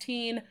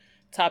 16,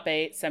 top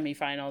 8,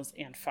 semifinals,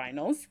 and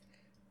finals.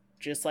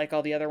 Just like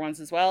all the other ones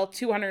as well.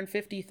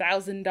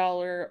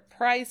 $250,000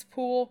 prize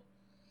pool.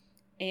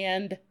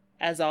 And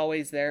as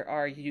always, there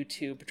are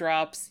YouTube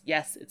drops.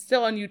 Yes, it's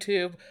still on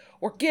YouTube.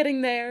 We're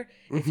getting there.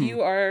 If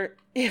you are,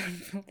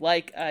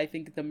 like I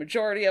think the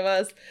majority of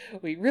us,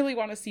 we really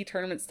want to see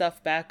tournament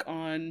stuff back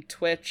on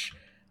Twitch.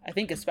 I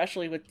think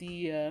especially with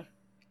the,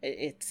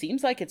 it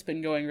seems like it's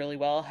been going really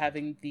well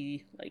having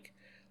the like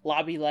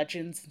lobby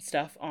legends and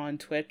stuff on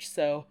Twitch.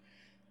 So,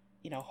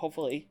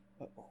 hopefully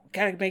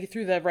gotta make it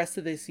through the rest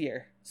of this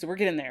year. So we're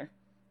getting there.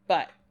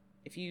 But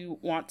if you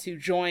want to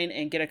join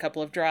and get a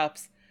couple of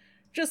drops,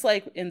 just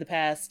like in the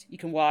past, you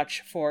can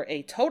watch for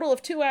a total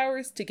of 2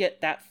 hours to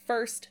get that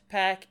first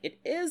pack. It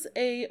is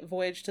a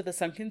Voyage to the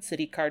Sunken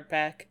City card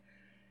pack.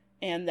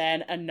 And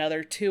then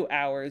another 2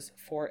 hours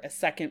for a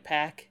second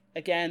pack.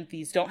 Again,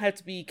 these don't have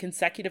to be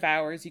consecutive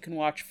hours. You can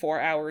watch 4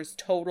 hours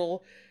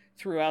total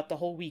throughout the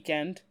whole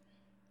weekend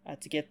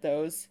to get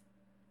those.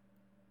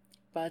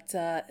 But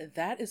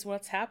that is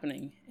what's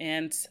happening.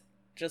 And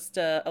just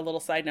a little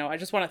side note, I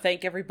just want to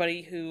thank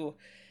everybody who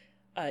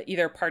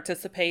either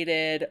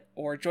participated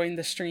or joined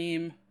the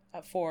stream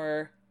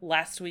for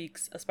last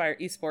week's Aspire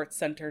Esports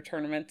Center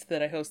tournament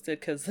that I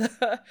hosted, because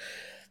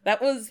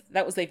that was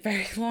a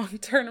very long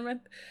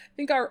tournament. I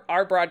think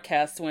our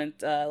broadcast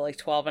went like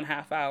 12 and a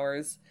half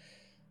hours.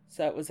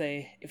 So it was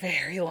a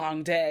very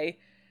long day.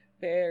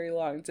 Very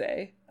long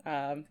day.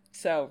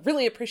 So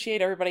really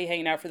appreciate everybody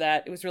hanging out for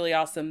that. It was really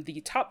awesome. The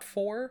top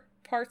 4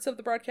 parts of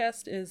the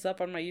broadcast is up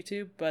on my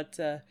YouTube, but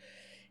it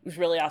was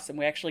really awesome.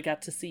 We actually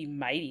got to see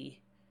Mighty.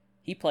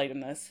 He played in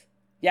this.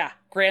 Yeah,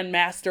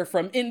 Grandmaster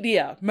from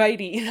India,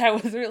 Mighty.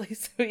 That was really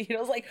sweet. I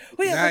was like,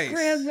 we have a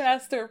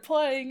Grandmaster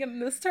playing in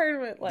this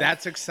tournament. Like,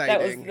 that's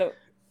exciting.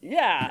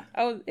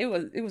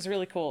 It was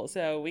really cool.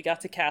 So we got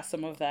to cast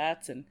some of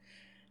that and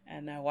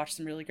watch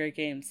some really great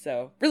games.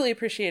 So really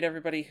appreciate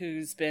everybody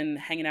who's been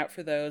hanging out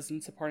for those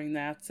and supporting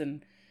that.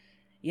 And,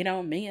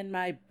 me and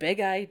my big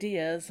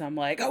ideas, I'm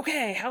like,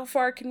 okay, how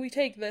far can we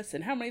take this?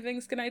 And how many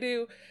things can I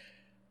do?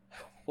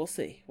 We'll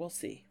see.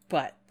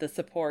 But the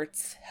support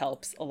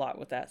helps a lot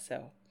with that.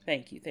 So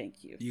thank you.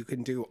 You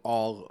can do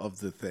all of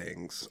the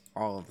things,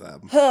 all of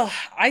them.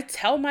 I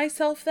tell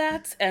myself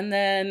that, and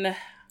then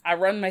I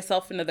run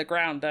myself into the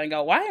ground and I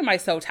go, why am I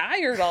so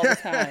tired all the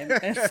time?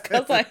 And it's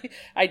because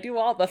I do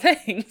all the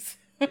things.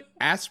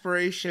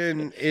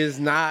 Aspiration is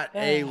not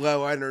a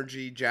low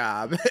energy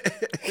job.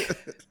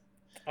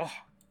 Oh,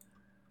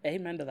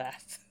 amen to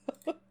that.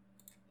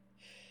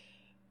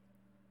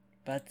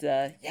 But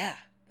yeah,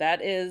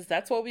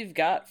 that's what we've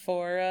got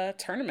for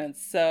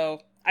tournaments.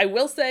 So I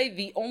will say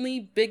the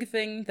only big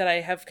thing that I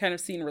have kind of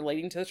seen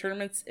relating to the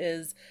tournaments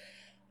is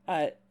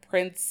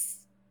Prince.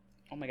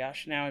 Oh my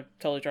gosh, now I'm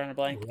totally drawing a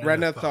blank.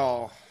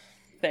 Renathal.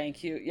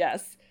 Thank you.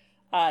 Yes.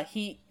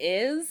 He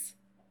is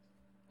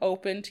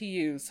open to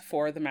use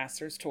for the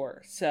Masters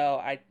Tour. So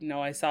I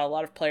know I saw a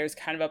lot of players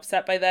kind of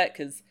upset by that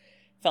because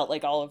felt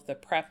like all of the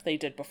prep they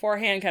did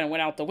beforehand kind of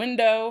went out the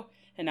window,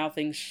 and now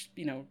things,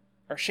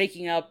 are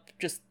shaking up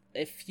just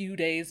a few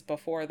days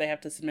before they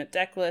have to submit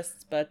deck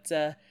lists. But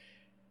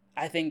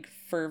I think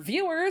for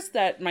viewers,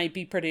 that might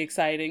be pretty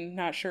exciting.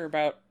 Not sure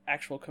about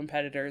actual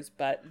competitors,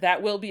 but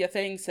that will be a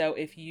thing. So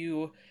if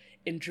you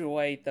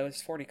enjoy those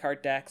 40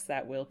 card decks,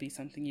 that will be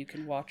something you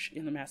can watch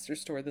in the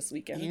Masters Tour this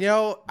weekend.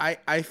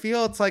 I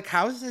feel it's like,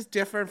 how is this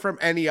different from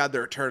any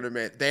other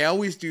tournament? They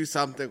always do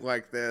something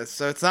like this.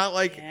 So it's not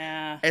like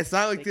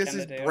this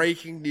is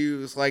breaking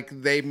news. Like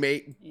they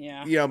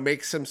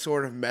make some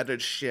sort of meta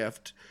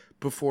shift.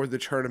 before the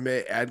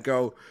tournament and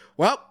go,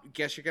 well,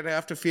 guess you're going to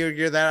have to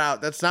figure that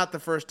out. That's not the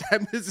first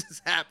time this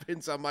has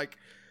happened. So I'm like,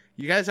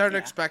 you guys aren't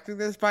expecting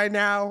this by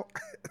now?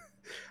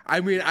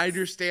 I mean, I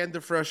understand the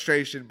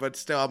frustration, but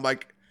still, I'm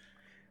like,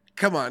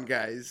 come on,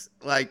 guys.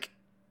 Like,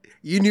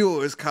 you knew it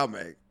was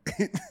coming.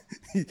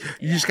 You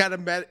just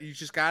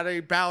got a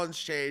balance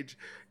change.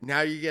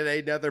 Now you get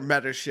another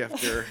meta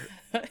shifter.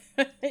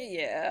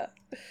 Yeah.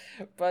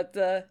 But,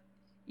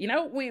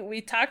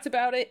 we talked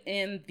about it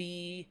in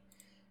the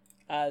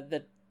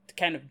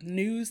kind of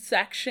news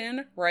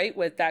section, right?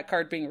 With that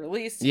card being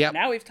released. Yep.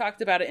 Now we've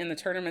talked about it in the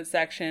tournament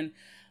section.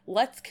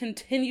 Let's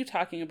continue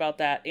talking about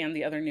that and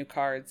the other new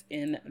cards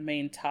in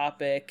main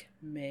topic.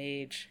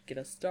 Mage, get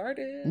us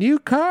started. New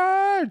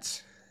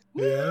cards!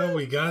 Yeah,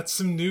 we got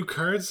some new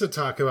cards to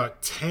talk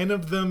about. 10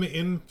 of them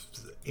in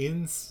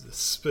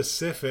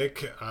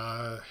specific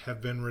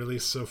have been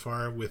released so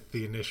far with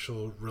the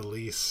initial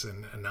release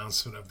and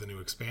announcement of the new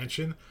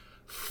expansion.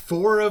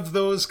 4 of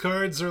those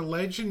cards are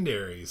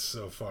legendaries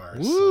so far.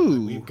 Ooh.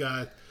 So we've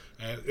got,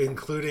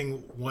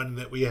 including one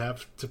that we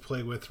have to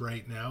play with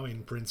right now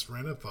in Prince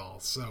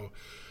Renathal. So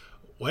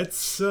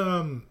let's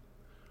I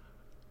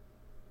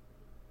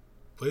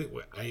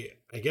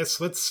guess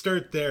let's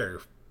start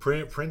there.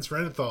 Prince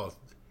Renathal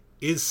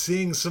is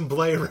seeing some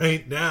play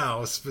right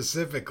now.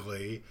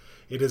 Specifically,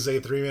 it is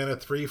a 3-mana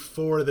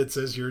 3/4 that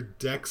says your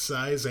deck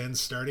size and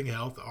starting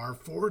health are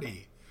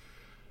 40.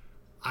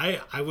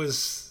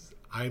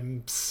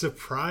 I'm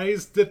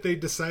surprised that they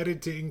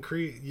decided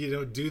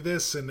to do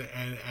this and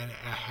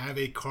have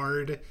a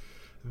card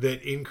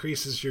that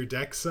increases your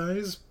deck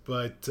size.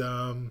 But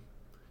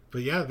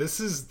yeah, this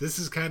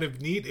is kind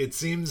of neat. It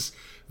seems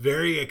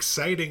very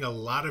exciting. A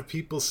lot of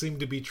people seem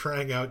to be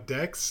trying out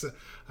decks.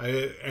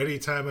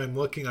 Anytime I'm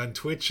looking on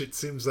Twitch, it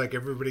seems like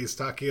everybody's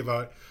talking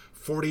about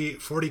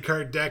 40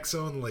 card decks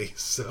only.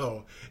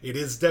 So it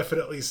is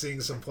definitely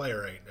seeing some play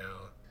right now.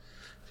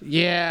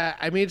 Yeah,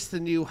 I mean, it's the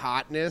new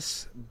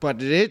hotness,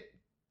 but it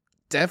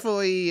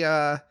definitely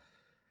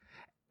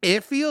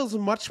it feels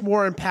much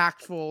more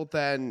impactful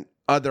than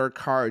other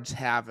cards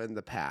have in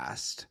the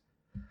past.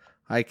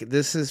 Like,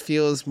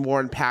 feels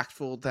more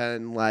impactful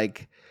than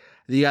like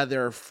the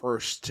other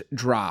first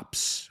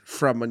drops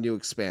from a new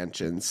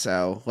expansion.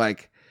 So,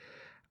 like,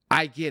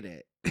 I get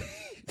it.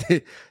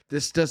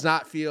 This does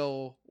not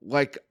feel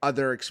like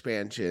other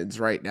expansions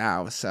right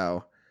now,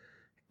 so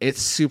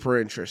it's super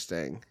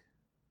interesting.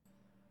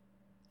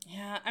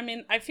 Yeah, I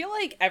mean, I feel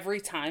like every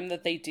time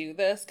that they do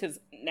this,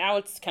 because now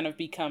it's kind of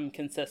become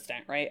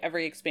consistent, right?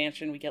 Every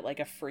expansion we get like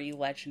a free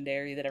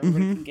legendary that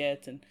everybody can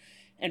get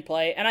and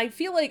play. And I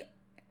feel like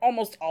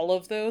almost all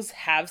of those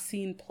have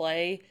seen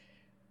play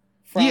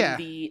from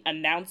the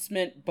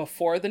announcement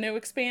before the new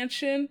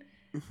expansion.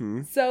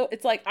 So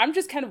it's like, I'm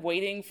just kind of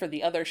waiting for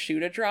the other shoe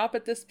to drop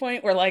at this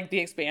point, where like the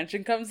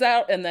expansion comes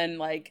out and then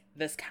like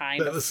this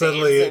kind of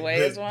suddenly fades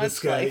away as once. This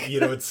guy, like, you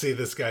don't see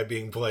this guy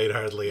being played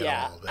hardly at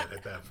all.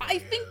 At that point, I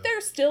think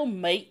there still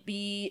might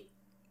be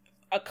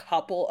a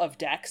couple of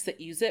decks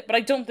that use it, but I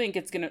don't think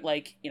it's gonna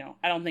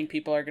I don't think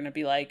people are gonna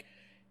be like,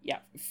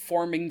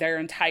 forming their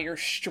entire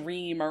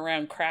stream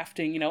around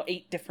crafting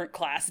 8 different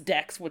class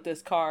decks with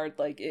this card.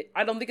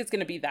 I don't think it's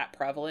gonna be that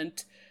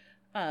prevalent.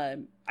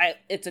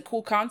 It's a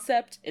cool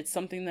concept. It's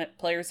something that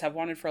players have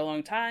wanted for a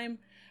long time.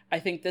 I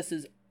think this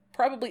is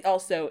probably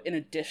also an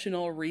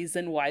additional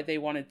reason why they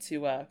wanted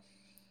to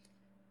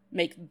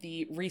make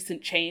the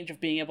recent change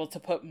of being able to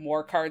put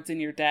more cards in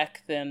your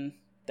deck than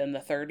the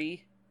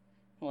 30.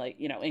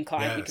 In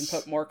Climb, you can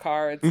put more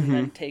cards and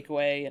then take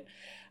away. And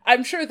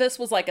I'm sure this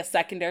was like a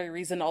secondary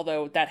reason,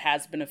 although that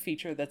has been a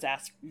feature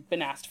that's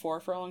been asked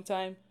for a long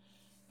time.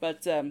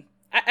 But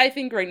I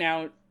think right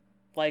now,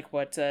 like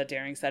what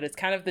Daring said, it's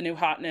kind of the new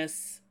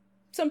hotness.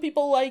 Some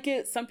people like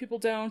it, some people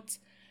don't.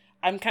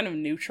 I'm kind of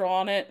neutral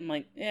on it. I'm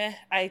like,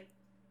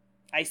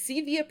 I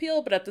see the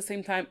appeal, but at the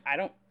same time, I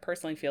don't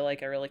personally feel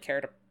like I really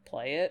care to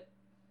play it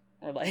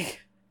or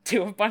like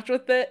do a bunch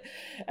with it.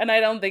 And I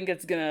don't think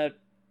it's gonna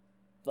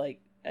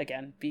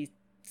again be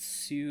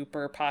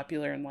super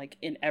popular and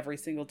in every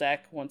single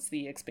deck once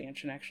the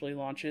expansion actually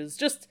launches.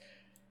 Just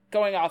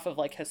going off of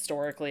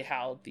historically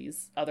how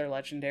these other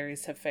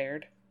legendaries have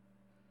fared.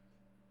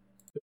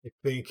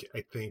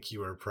 I think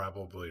you are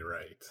probably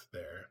right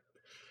there.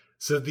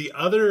 So the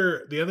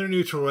other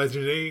neutral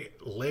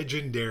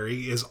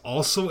legendary is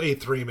also a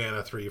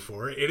 3-mana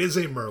 3/4. It is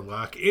a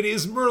Murloc. It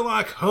is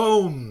Murloc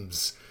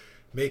Holmes,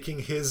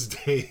 making his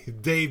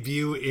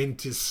debut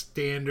into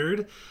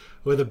Standard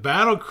with a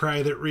battle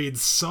cry that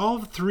reads,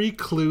 "Solve 3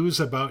 clues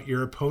about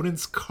your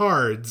opponent's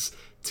cards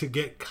to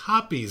get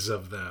copies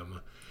of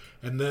them."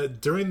 And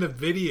during the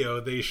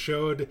video, they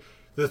showed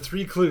the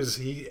 3 clues.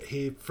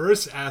 He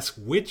first asked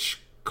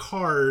which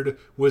card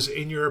was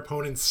in your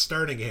opponent's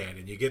starting hand,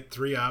 and you get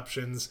 3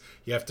 options.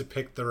 You have to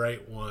pick the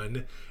right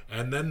one.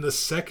 And then the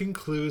second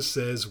clue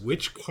says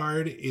which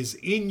card is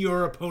in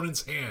your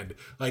opponent's hand,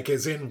 like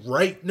as in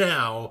right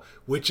now,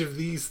 which of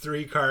these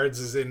 3 cards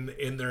is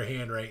in their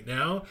hand right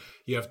now.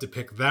 You have to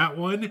pick that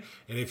one,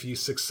 and if you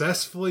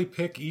successfully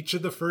pick each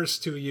of the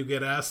first 2, you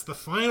get asked the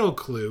final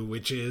clue,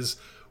 which is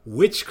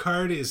which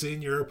card is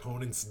in your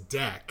opponent's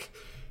deck.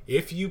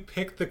 If you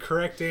pick the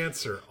correct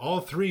answer all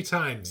 3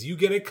 times, you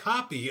get a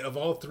copy of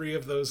all 3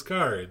 of those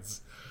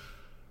cards.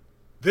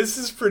 This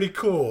is pretty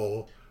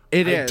cool.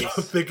 I don't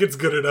think it's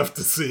good enough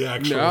to see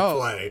actual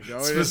play,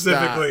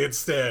 specifically in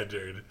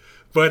Standard,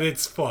 but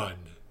it's fun.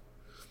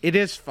 It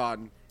is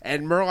fun,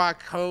 and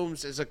Murloc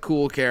Holmes is a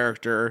cool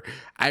character.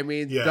 I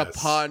mean, the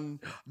pun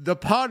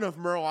of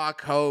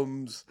Murloc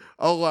Holmes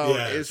alone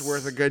is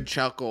worth a good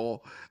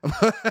chuckle.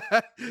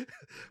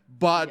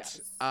 But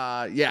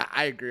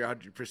I agree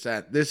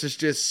 100%. This is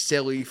just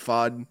silly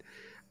fun.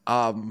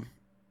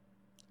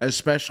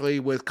 Especially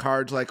with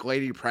cards like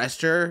Lady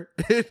Prester.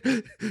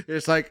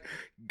 It's like,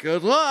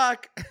 good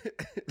luck.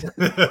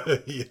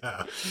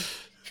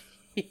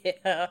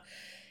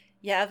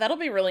 Yeah, that'll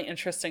be really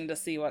interesting to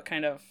see what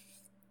kind of,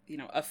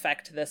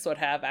 effect this would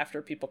have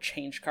after people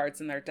change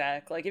cards in their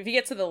deck. Like, if you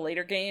get to the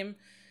later game,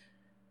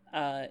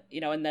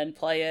 and then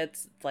play it,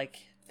 like,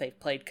 they've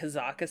played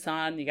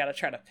Kazakhstan, you gotta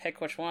try to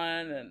pick which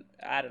one, and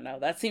I don't know.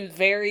 That seems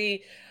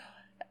very,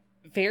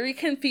 very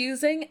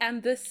confusing,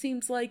 and this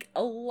seems like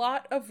a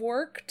lot of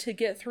work to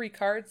get 3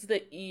 cards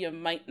that you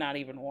might not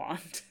even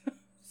want.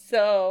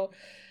 So,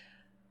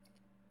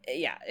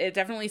 yeah, it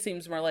definitely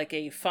seems more like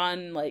a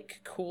fun, like,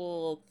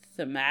 cool,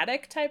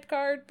 thematic type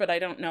card, but I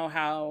don't know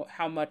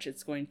how much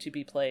it's going to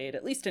be played,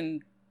 at least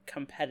in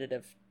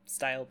competitive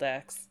style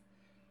decks.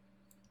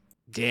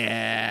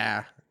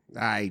 Yeah,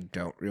 I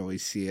don't really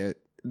see it.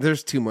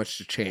 There's too much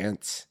to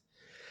chance.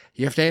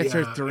 You have to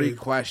answer 3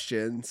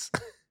 questions.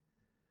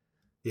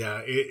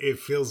 Yeah, it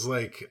feels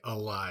like a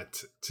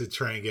lot to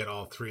try and get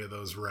all 3 of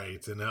those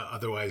right, and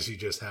otherwise you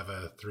just have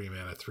a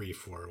 3-mana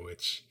 3/4,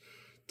 which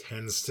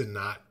tends to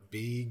not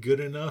be good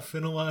enough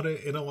in a lot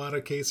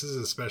of cases,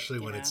 especially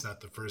when it's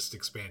not the first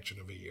expansion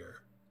of a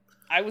year.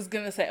 I was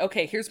gonna say,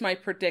 okay, here's my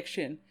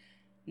prediction.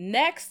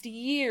 Next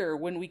year,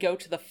 when we go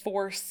to the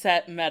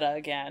 4-set meta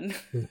again,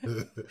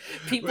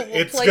 people will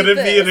it's play gonna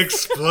this. be an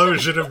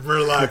explosion of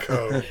Murloc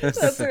Holmes.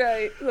 That's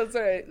right.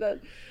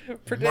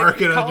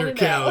 Mark it on your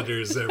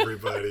calendars,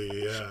 everybody.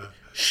 Yeah.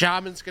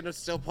 Shaman's gonna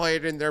still play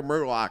it in their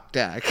Murloc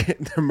deck,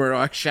 the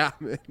Murloc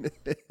Shaman.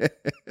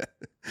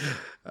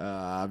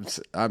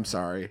 I'm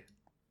sorry.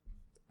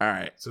 All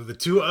right. So the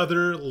 2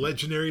 other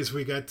legendaries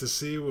we got to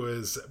see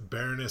was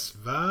Baroness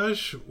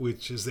Vaj,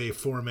 which is a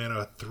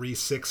 4-mana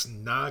 3/6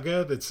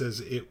 Naga that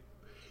says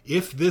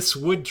if this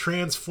would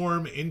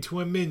transform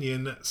into a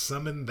minion,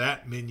 summon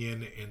that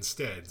minion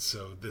instead.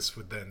 So this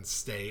would then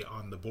stay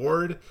on the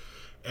board.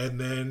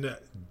 And then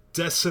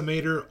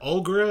Decimator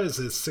Ulgra is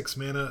a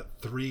 6-mana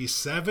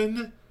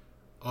 3/7.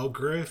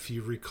 Ulgra, if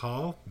you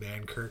recall,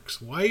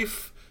 Mankirk's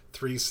wife.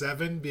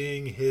 3/7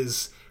 being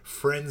his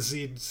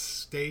frenzied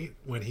state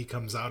when he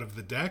comes out of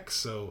the deck.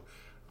 So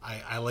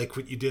I like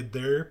what you did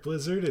there,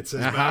 Blizzard. It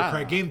says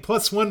Battlecry, gain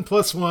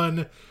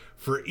 +1/+1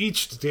 for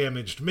each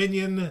damaged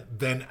minion,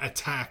 then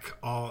attack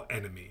all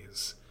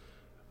enemies.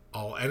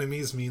 All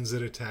enemies means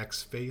it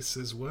attacks face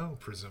as well,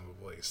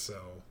 presumably.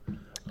 So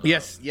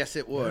yes,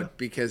 it would,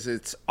 because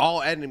it's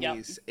all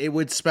enemies. Yep. It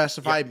would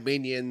specify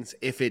minions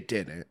if it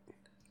didn't.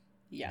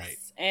 Yes, right.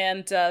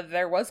 And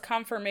there was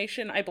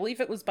confirmation, I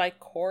believe it was by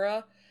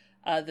Cora,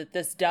 that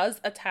this does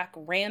attack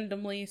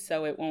randomly,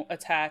 so it won't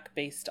attack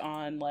based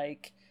on,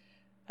 like,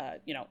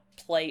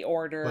 play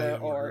order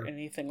or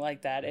anything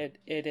like that. It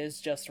is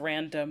just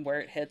random where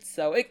it hits,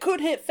 so it could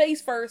hit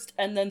face first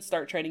and then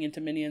start trading into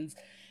minions.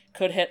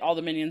 Could hit all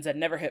the minions and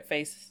never hit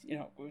face,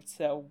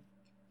 so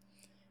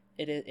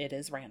it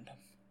is random.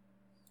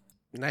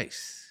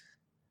 Nice.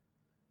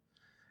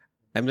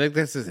 I mean,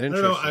 this is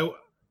interesting. I don't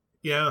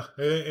know,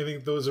 I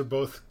think those are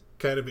both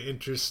kind of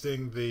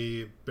interesting.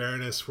 The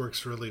Baroness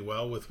works really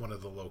well with one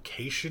of the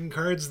location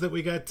cards that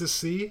we got to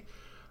see.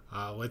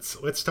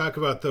 Let's talk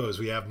about those.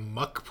 We have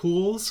Muck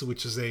Pools,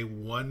 which is a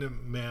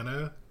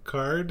 1-mana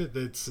card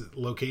that's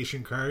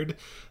location card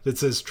that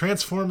says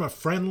transform a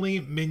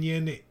friendly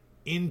minion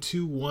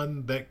into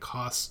one that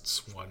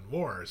costs 1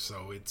 more.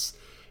 So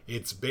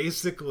it's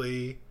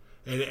basically,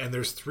 and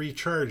there's 3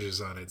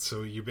 charges on it.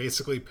 So you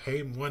basically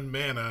pay 1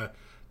 mana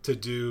to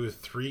do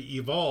 3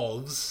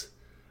 evolves,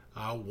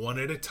 1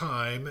 at a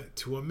time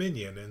to a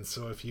minion. And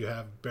so if you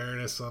have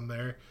Baroness on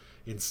there,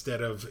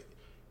 instead of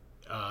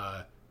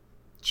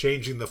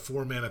changing the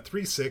 4-mana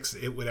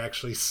 3/6, it would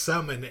actually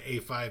summon a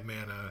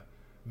 5-mana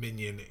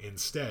minion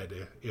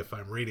instead, if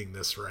I'm reading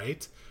this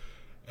right.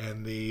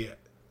 And the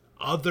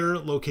other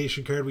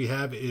location card we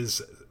have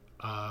is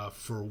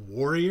for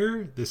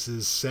Warrior. This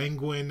is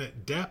Sanguine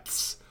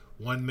Depths.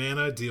 1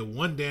 mana, deal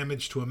 1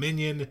 damage to a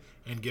minion,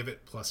 and give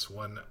it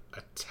 +1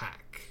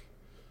 attack.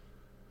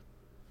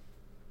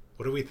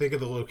 What do we think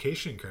of the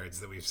location cards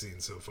that we've seen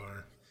so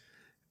far?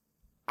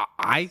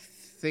 I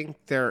think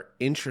they're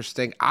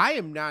interesting. I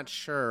am not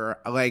sure.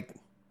 Like,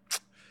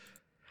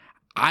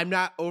 I'm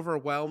not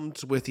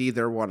overwhelmed with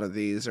either one of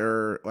these,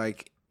 or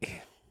like,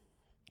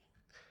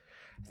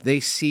 they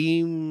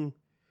seem.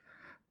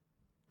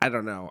 I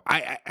don't know.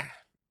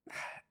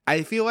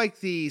 I feel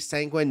like the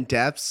Sanguine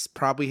Depths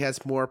probably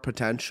has more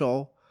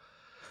potential.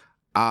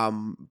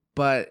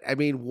 But I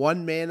mean,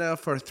 1 mana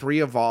for 3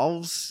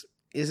 evolves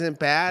isn't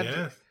bad.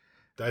 Yeah.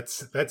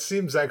 That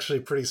seems actually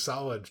pretty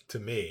solid to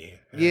me.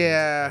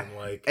 And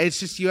like,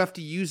 it's just you have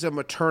to use them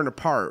a turn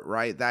apart,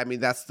 right? I mean,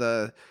 that's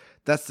the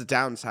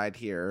downside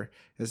here,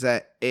 is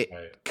that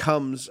it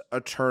comes a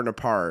turn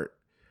apart.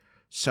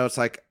 So it's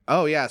like,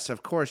 oh yes,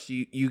 of course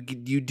you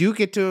do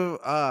get to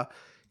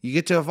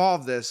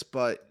evolve this,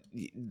 but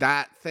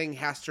that thing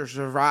has to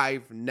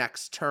survive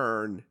next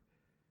turn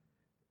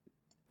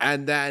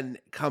and then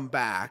come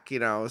back,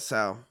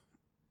 so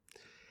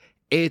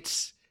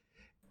it's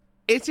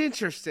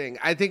interesting.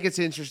 I think it's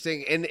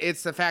interesting, and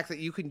it's the fact that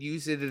you can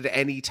use it at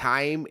any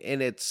time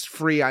and it's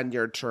free on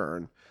your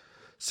turn.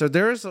 So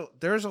there's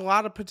a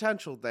lot of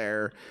potential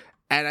there,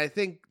 and I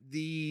think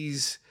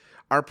these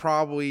are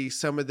probably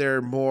some of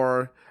their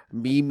more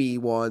memey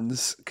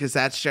ones, because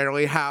that's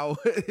generally how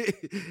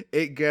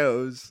it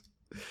goes.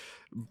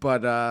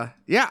 But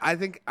yeah, I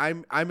think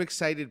I'm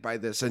excited by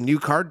this. A new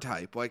card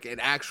type, like an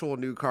actual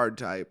new card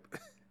type.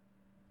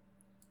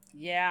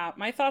 Yeah,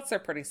 my thoughts are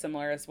pretty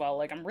similar as well.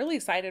 Like, I'm really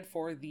excited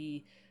for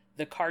the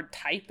card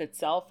type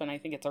itself, and I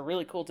think it's a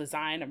really cool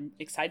design. I'm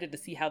excited to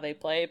see how they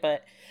play,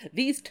 but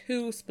these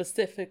two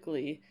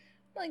specifically,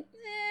 like,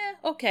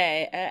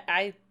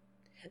 okay.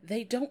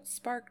 They don't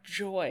spark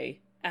joy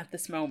at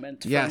this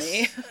moment for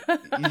me.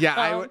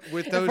 Yeah,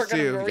 with those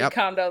two. We're gonna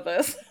recondo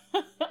this.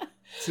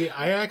 See,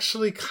 I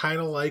actually kind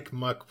of like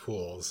muck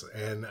pools,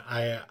 and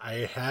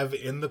I have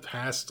in the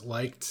past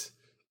liked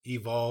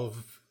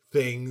evolve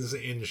things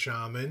in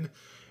Shaman,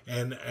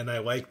 and I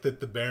like that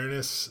the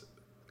Baroness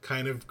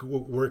kind of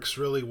works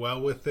really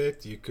well with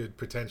it. You could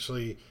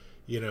potentially,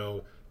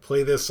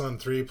 play this on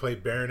 3, play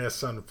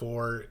Baroness on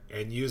 4,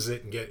 and use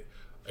it and get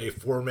a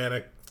 4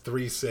 mana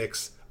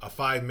 3/6, a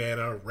 5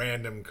 mana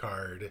random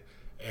card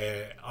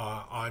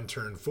on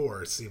turn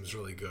 4. Seems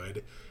really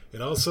good.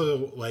 And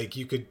also, like,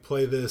 you could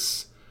play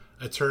this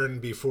a turn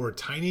before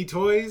Tiny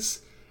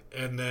Toys,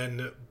 and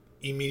then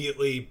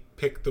immediately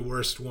pick the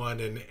worst one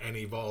and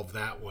evolve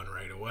that one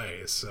right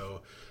away.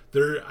 So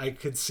I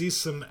could see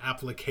some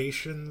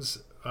applications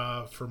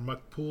for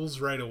muck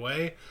pools right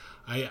away.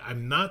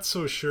 I'm not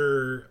so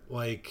sure,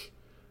 like,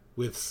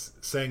 with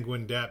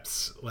Sanguine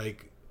Depths,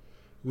 like,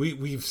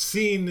 we've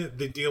seen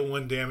the deal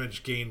 1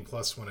 damage, gain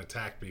 +1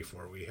 attack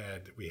before. We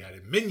had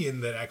a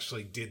minion that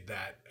actually did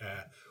that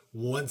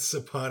once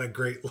upon a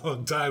great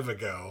long time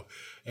ago,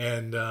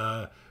 and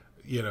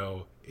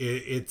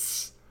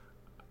it's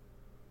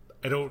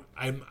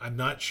I'm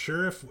not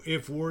sure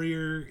if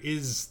Warrior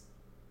is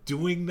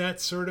doing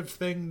that sort of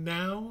thing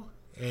now,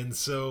 and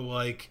so,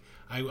 like,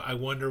 I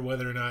wonder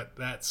whether or not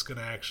that's going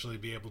to actually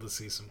be able to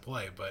see some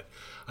play. But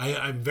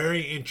I'm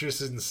very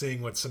interested in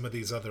seeing what some of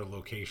these other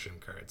location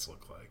cards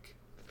look like.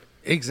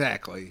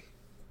 Exactly.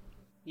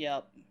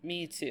 Yep,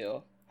 me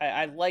too.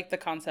 I like the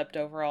concept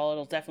overall.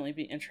 It'll definitely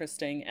be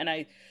interesting, and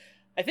I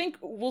think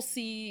we'll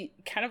see,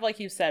 kind of like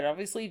you said,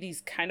 obviously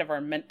these kind of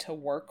are meant to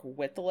work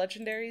with the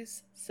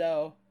legendaries,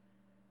 so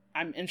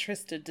I'm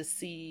interested to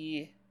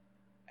see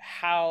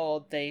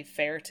how they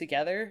fare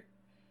together,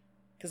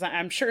 because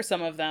I'm sure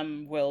some of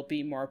them will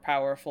be more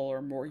powerful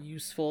or more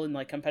useful in,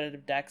 like,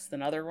 competitive decks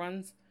than other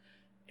ones.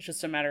 It's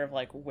just a matter of,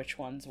 like, which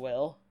ones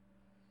will.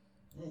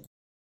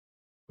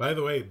 By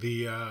the way,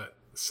 the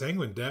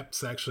Sanguine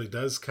Depths actually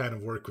does kind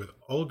of work with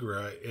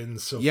Ulgra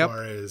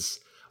insofar as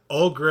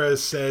Ulgra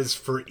says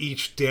for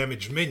each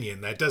damaged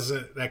minion.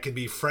 That can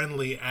be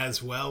friendly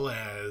as well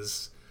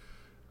as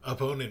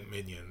opponent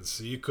minions.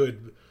 So you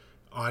could,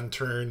 on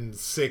turn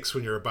 6,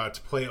 when you're about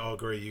to play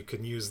Ulgra, you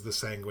can use the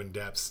Sanguine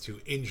Depths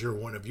to injure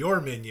one of your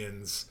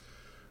minions,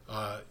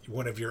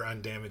 one of your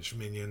undamaged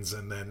minions,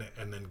 and then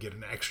get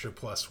an extra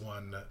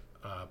 +1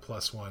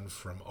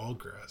 from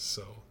Ulgra.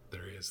 So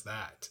there is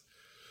that.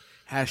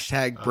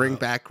 # bring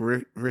back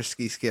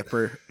Risky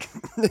Skipper.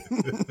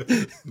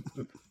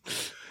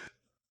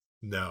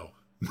 No,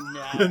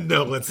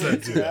 let's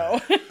not do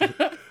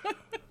that.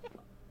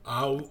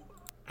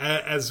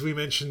 As we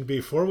mentioned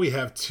before, we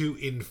have 2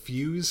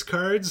 infuse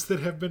cards that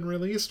have been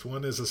released.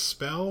 One is a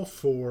spell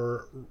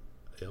for,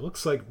 it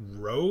looks like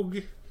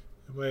Rogue.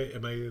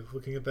 Am I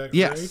looking at that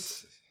yes.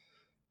 right?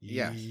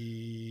 Yes.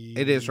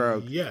 It is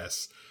Rogue.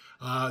 Yes.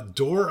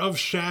 Door of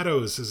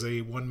Shadows is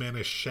a 1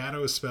 mana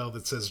shadow spell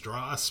that says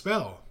draw a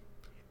spell.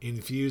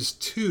 Infuse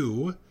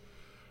 2.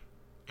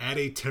 Add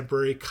a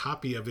temporary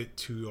copy of it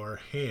to your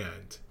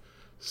hand.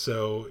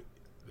 So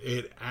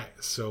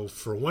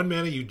for 1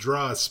 mana you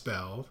draw a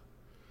spell,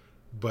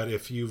 but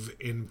if you've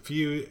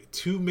infused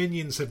 2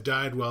 minions have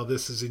died while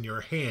this is in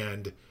your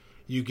hand,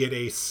 you get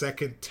a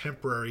second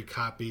temporary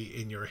copy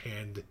in your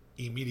hand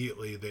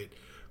immediately that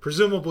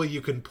presumably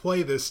you can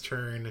play this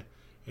turn,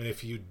 and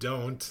if you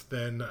don't,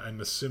 then I'm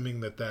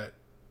assuming that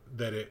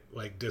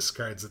like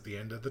discards at the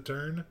end of the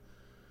turn.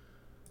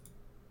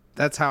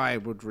 That's how I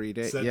would read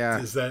it.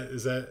 Is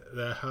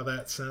that how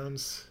that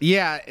sounds?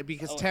 Yeah,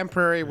 because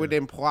temporary would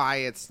imply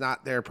it's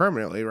not there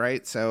permanently,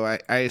 right? So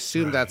I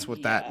assume that's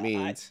what that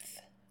means.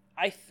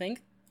 I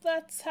think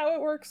that's how it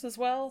works as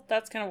well.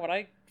 That's kind of what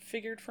I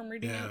figured from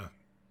reading it.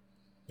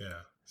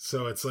 Yeah.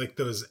 So it's like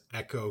those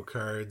echo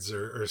cards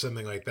or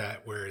something like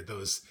that, where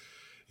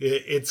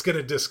it's going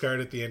to discard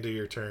at the end of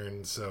your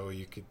turn, so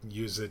you could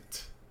use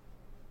it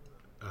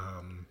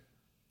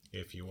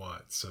if you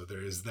want. So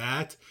there's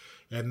that.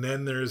 And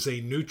then there's a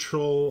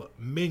neutral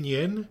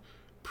minion,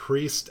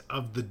 Priest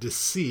of the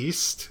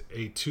Deceased,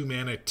 a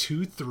 2-mana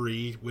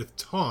 2/3 with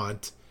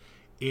Taunt,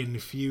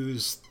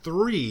 infuse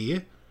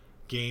 3,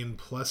 gain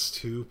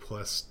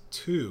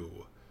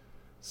 +2/+2.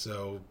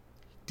 So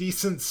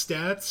decent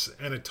stats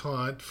and a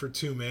taunt for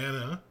 2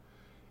 mana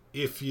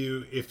if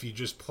you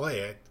just play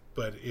it.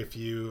 But if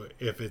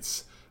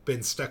it's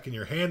been stuck in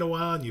your hand a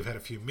while and you've had a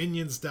few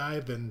minions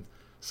die, then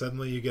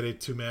suddenly you get a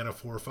 2 mana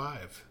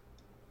 4/5.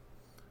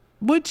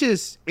 Which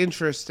is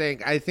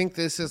interesting. I think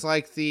this is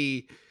like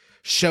the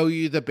show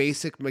you the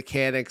basic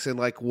mechanics and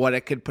like what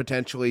it could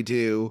potentially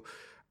do.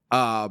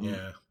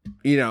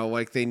 You know,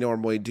 like they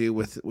normally do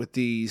with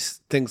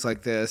these things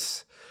like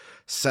this.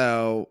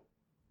 So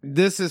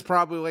this is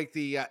probably like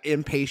the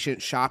impatient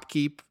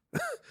shopkeep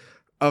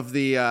of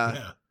the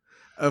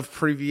of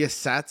previous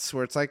sets,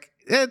 where it's like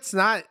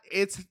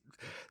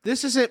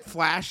this isn't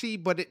flashy,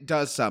 but it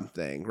does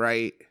something,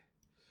 right?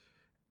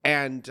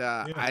 And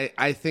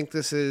I think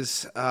this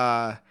is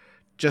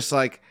just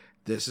like,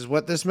 this is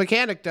what this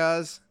mechanic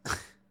does.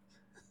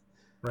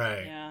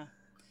 Right. Yeah.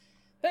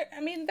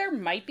 There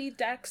might be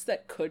decks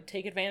that could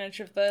take advantage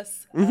of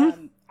this.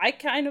 Mm-hmm. I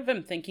kind of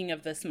am thinking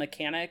of this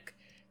mechanic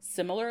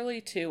similarly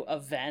to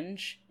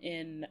Avenge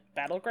in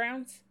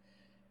Battlegrounds,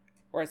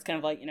 where it's kind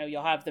of like,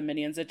 you'll have the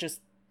minions that just,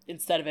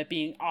 instead of it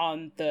being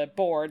on the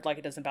board like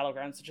it does in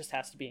Battlegrounds, it just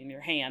has to be in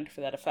your hand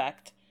for that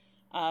effect.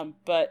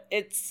 But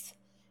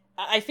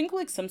I think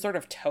like some sort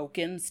of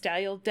token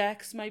style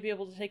decks might be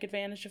able to take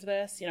advantage of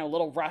this.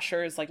 Little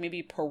rushers, like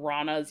maybe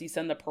piranhas. You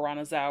send the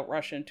piranhas out,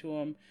 rush into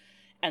them,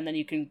 and then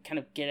you can kind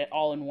of get it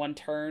all in one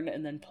turn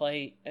and then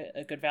play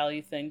a good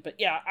value thing. But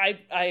yeah,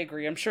 I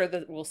agree. I'm sure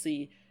that we'll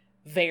see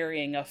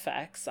varying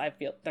effects. I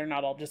feel they're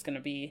not all just going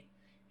to be,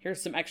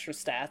 here's some extra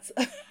stats.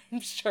 I'm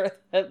sure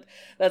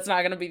that's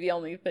not going to be the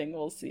only thing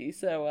we'll see.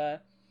 So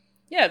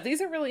yeah,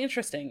 these are really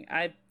interesting.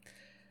 I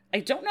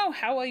don't know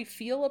how I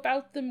feel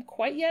about them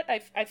quite yet.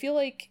 I feel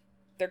like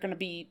they're going to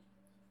be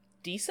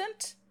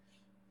decent,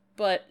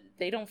 but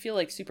they don't feel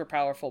like super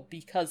powerful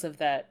because of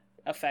that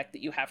effect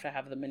that you have to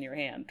have them in your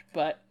hand.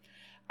 But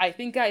I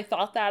think I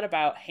thought that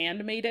about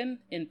Handmaiden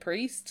in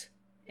Priest,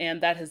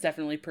 and that has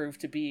definitely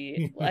proved to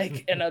be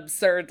like an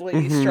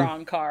absurdly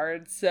strong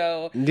card.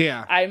 So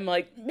yeah, I'm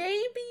like,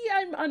 maybe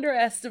I'm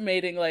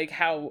underestimating like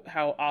how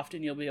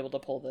often you'll be able to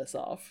pull this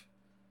off.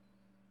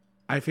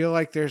 I feel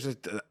like there's a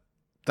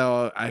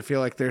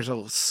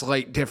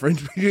slight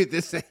difference between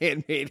this and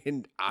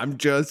Handmaiden. I'm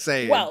just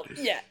saying. Well,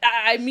 yeah,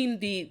 I mean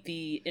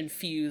the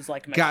infuse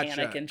like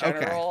mechanic in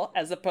general,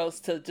 as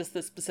opposed to just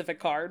the specific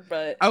card.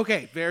 But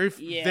okay, very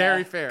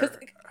fair.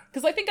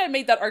 Because I think I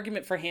made that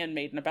argument for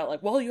Handmaiden about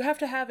like, well, you have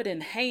to have it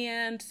in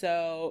hand,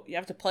 so you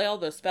have to play all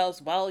those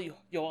spells while you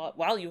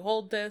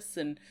hold this,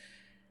 and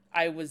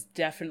I was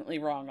definitely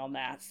wrong on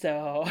that.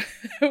 So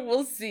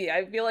we'll see.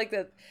 I feel like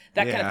that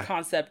kind of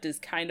concept is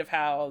kind of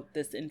how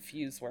this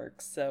infuse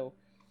works. So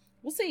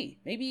we'll see.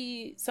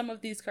 Maybe some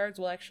of these cards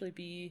will actually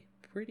be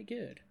pretty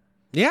good.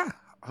 Yeah,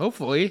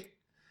 hopefully.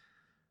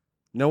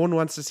 No one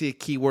wants to see a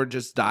keyword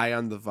just die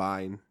on the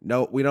vine.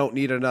 No, we don't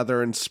need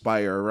another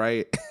Inspire,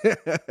 right?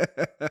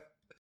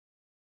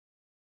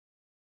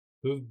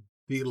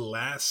 The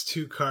last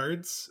 2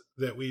 cards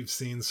that we've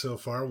seen so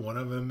far, one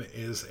of them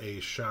is a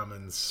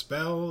Shaman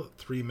spell,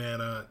 3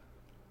 mana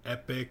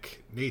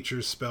epic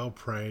nature spell,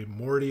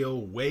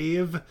 Primordial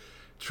Wave.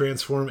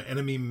 Transform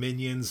enemy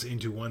minions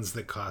into ones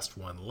that cost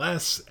 1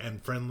 less,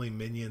 and friendly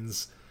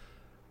minions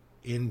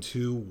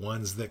into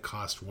ones that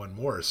cost 1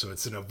 more. So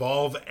it's an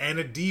evolve and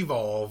a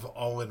devolve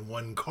all in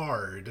one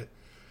card,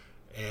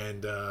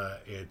 and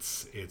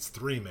it's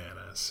 3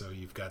 mana. So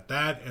you've got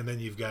that, and then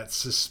you've got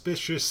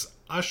Suspicious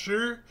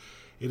Usher.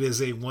 It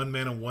is a 1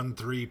 mana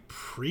 1/3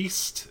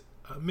 priest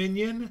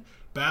minion.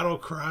 Battle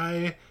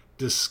cry,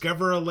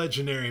 discover a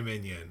legendary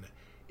minion.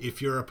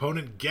 If your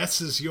opponent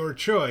guesses your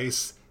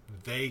choice,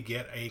 they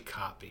get a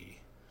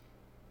copy.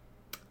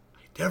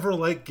 Never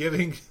like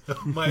giving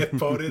my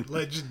opponent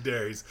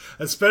legendaries,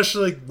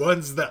 especially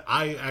ones that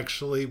I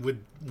actually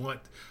would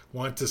want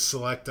to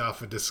select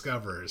off of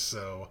Discover.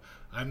 So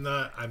I'm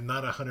not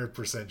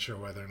 100% sure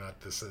whether or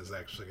not this is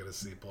actually going to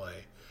see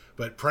play.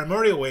 But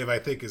Primordial Wave, I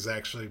think, is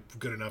actually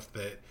good enough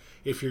that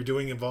if you're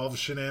doing involved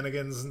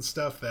shenanigans and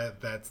stuff,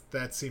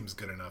 that seems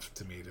good enough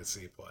to me to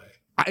see play.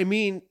 I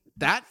mean,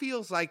 that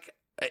feels like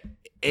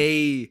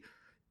a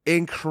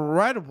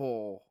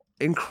incredible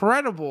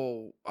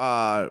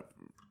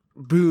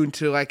boon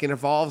to like an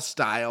evolve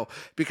style,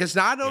 because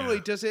not only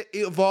does it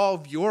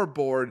evolve your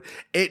board,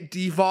 it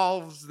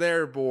devolves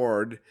their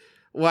board.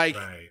 Like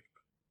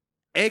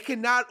it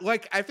cannot,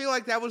 like, I feel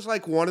like that was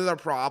like one of the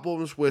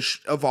problems with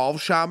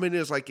Evolve Shaman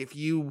is like if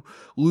you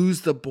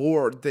lose the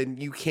board, then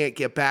you can't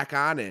get back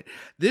on it.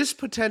 This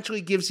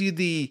potentially gives you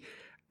the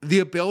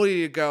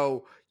ability to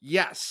go,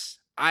 yes,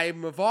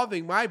 I'm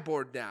evolving my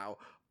board now,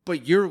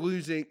 but you're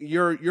losing,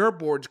 your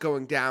board's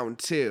going down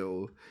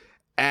too.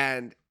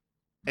 And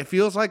it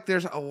feels like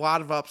there's a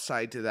lot of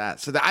upside to that.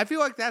 So I feel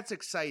like that's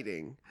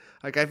exciting.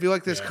 Like, I feel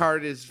like this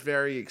card is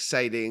very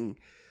exciting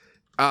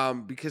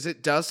because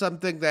it does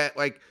something that,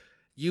 like,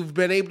 you've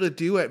been able to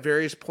do at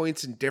various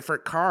points in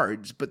different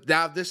cards, but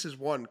now this is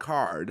one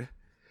card.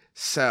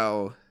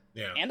 So...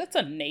 yeah. And it's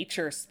a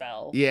nature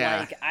spell. Yeah.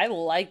 Like, I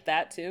like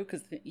that, too,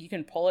 because you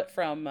can pull it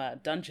from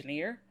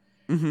Dungeoneer.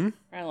 Mm-hmm.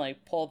 I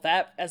like pull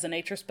that as a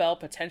nature spell,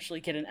 potentially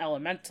get an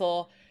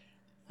elemental,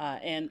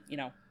 and, you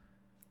know,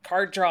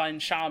 card draw in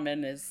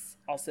Shaman is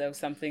also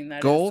something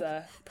that is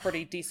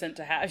pretty decent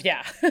to have.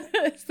 Yeah.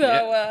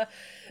 So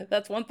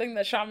that's one thing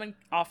that Shaman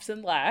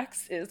often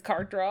lacks is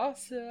card draw.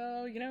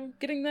 So, you know,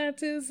 getting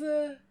that is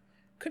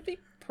could be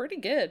pretty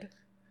good.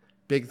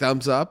 Big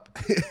thumbs up.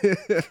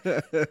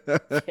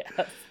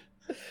 Yes.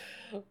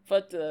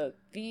 But the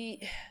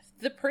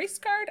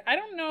priest card, I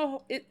don't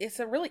know. It's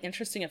a really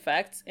interesting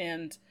effect,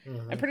 and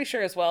I'm pretty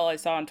sure as well. I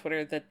saw on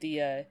Twitter that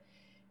the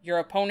your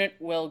opponent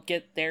will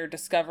get their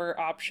discover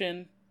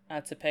option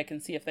to pick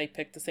and see if they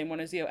pick the same one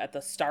as you at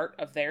the start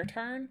of their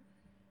turn.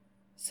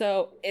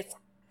 So it's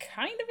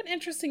kind of an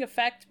interesting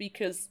effect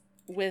because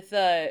with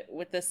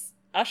this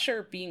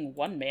Usher being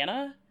 1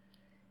 mana,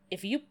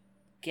 if you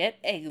get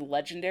a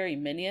legendary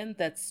minion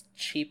that's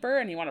cheaper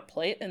and you want to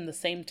play it in the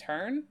same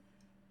turn,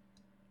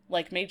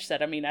 like Mage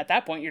said, I mean, at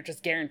that point you're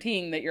just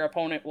guaranteeing that your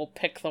opponent will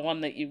pick the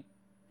one that you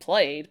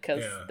played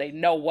because they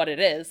know what it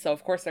is. So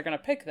of course they're going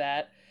to pick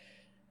that.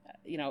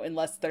 You know,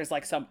 unless there's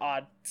like some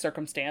odd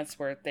circumstance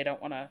where they don't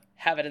want to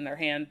have it in their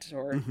hand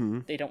or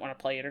they don't want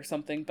to play it or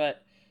something.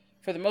 But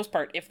for the most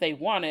part, if they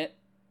want it,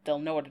 they'll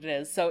know what it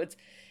is. So it's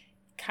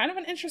kind of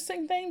an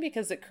interesting thing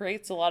because it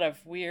creates a lot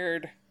of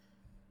weird,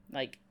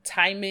 like,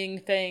 timing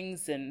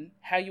things and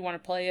how you want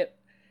to play it.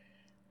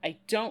 I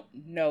don't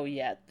know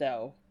yet,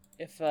 though.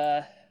 If,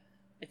 I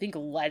think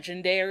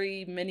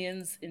legendary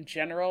minions in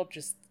general,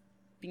 just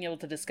being able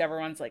to discover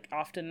ones, like,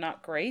 often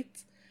not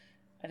great.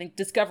 I think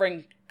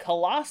discovering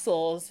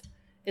Colossals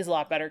is a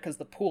lot better because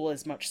the pool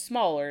is much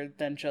smaller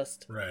than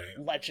just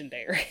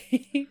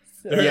legendary.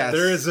 So.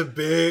 There is a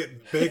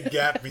big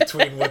gap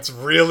between what's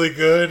really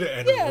good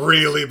and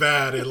really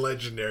bad in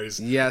legendaries.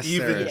 Yes,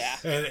 even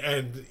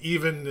and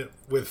even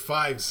with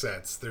 5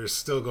 sets, there's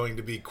still going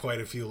to be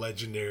quite a few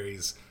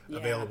legendaries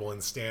available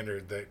in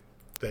standard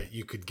that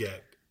you could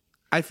get.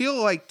 I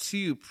feel like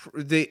too,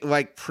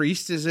 like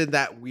Priest is in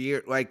that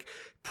weird, like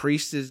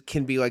Priest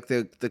can be like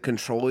the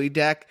control-y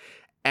deck,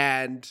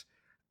 and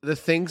the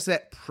things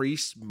that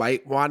Priest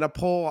might want to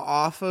pull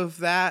off of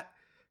that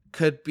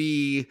could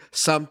be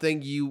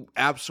something you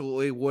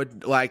absolutely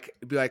would like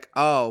be like,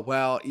 oh,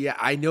 well, yeah,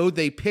 I know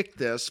they picked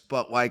this,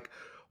 but like,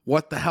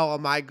 what the hell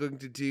am I going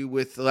to do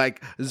with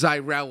like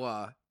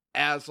Xyrella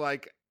as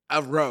like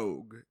a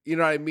rogue? You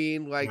know what I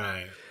mean? Like,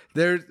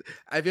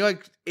 I feel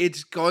like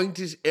it's going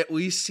to at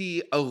least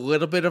see a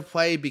little bit of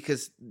play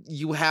because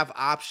you have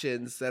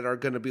options that are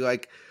going to be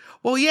like,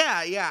 well,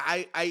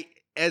 I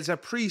as a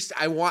Priest,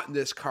 I want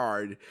this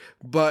card,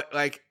 but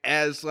like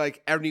as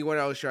like everyone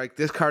else, you're like,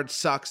 this card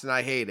sucks and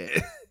I hate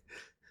it.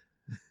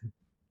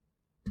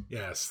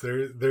 Yes,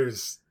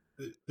 there's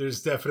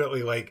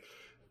definitely like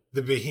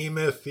the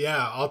Behemoth.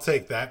 Yeah, I'll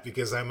take that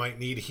because I might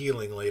need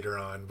healing later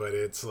on. But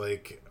it's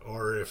like,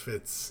 or if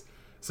it's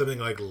something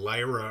like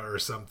Lyra or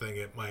something,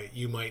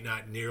 you might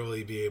not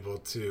nearly be able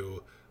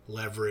to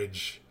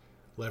leverage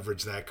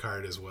that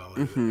card as well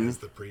as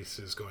the Priest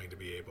is going to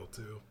be able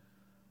to.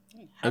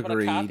 How about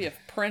a copy of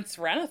Prince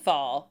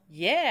Renathal?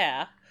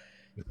 Yeah.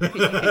 There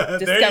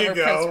you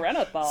go. Prince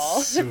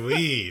Renathal.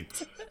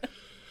 Sweet.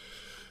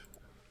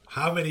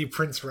 How many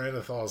Prince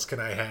Renathals can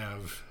I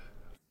have?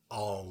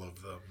 All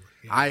of them.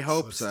 Yes, I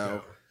hope so.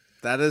 Go.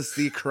 That is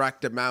the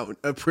correct amount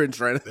of Prince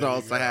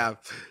Renathals to have.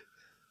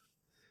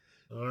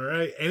 All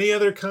right. Any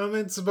other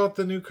comments about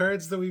the new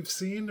cards that we've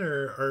seen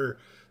or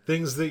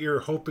things that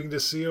you're hoping to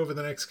see over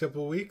the next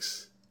couple of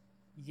weeks?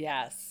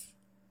 Yes.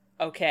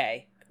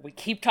 Okay. We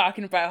keep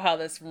talking about how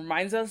this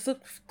reminds us of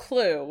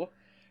Clue,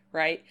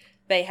 right?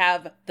 They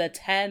have the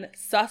 10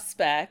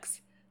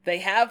 suspects. They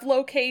have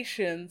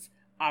locations.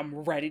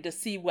 I'm ready to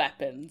see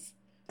weapons.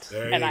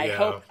 I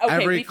hope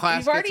every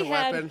class gets a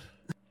weapon.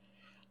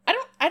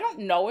 I don't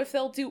know if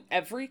they'll do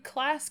every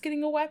class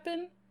getting a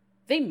weapon.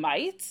 They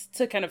might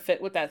to kind of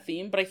fit with that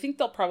theme, but I think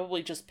they'll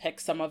probably just pick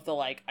some of the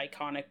like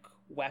iconic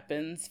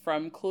weapons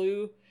from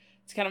Clue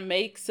to kind of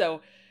make.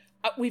 So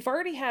we've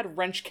already had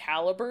Wrench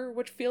Caliber,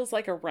 which feels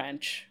like a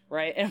wrench,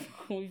 right? And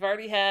we've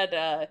already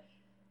had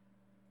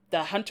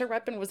the hunter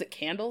weapon. Was it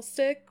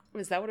Candlestick?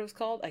 Was that what it was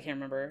called? I can't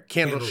remember.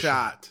 Candle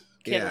Shot.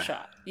 Candle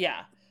Shot.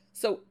 Yeah.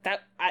 So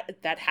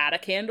that had a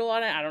candle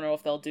on it. I don't know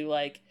if they'll do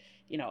like,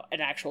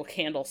 an actual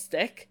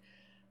candlestick.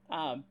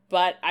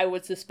 But I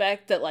would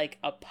suspect that like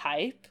a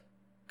pipe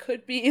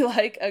could be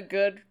like a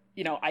good,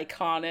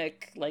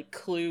 iconic like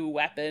clue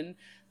weapon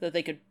that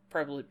they could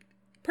probably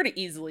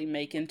pretty easily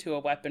make into a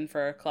weapon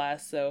for a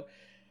class. So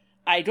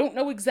I don't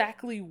know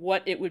exactly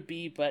what it would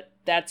be, but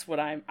that's what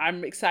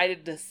I'm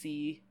excited to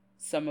see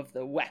some of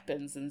the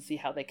weapons and see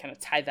how they kind of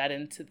tie that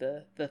into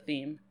the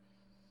theme.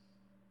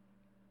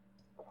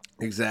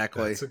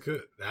 Exactly.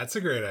 That's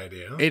a great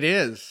idea. It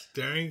is.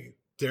 Daring,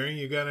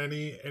 you got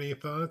any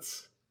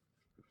thoughts?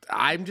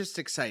 I'm just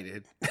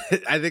excited.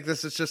 I think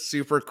this is just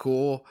super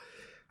cool.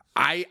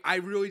 I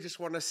really just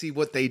want to see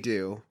what they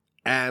do.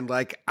 And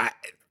like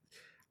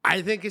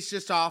I think it's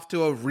just off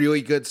to a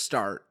really good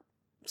start.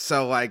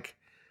 So like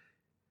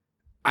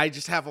I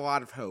just have a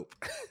lot of hope.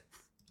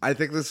 I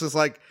think this is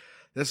like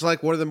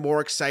one of the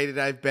more excited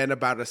I've been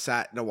about a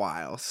set in a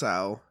while.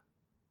 So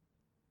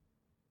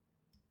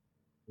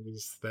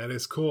that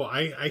is cool.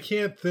 I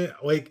can't think,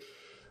 like,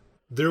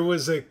 there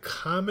was a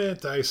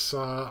comment I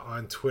saw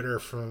on Twitter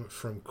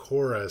from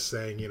Cora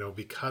saying,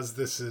 because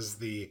this is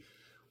the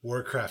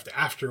Warcraft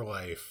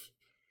Afterlife,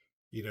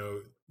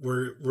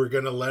 we're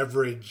gonna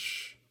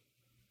leverage,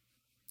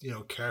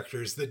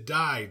 characters that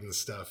died and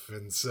stuff,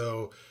 and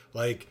so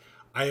like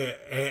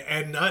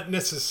and not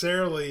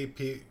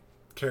necessarily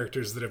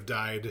characters that have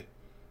died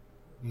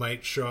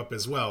might show up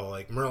as well.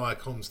 Like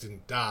Murloc Holmes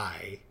didn't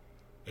die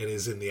and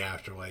is in the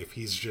afterlife.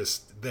 He's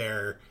just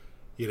there,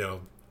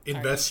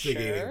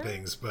 investigating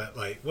things. But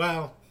like,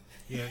 well,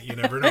 yeah, you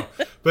never know.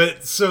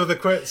 But so the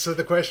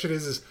question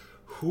is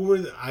who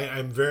are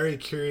I'm very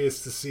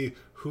curious to see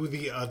who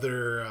the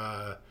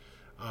other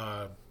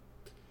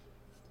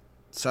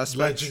suspects,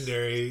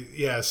 legendary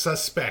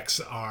suspects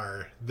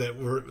are that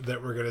we're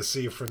going to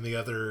see from the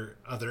other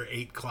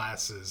 8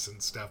 classes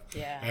and stuff.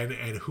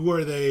 And who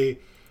are they?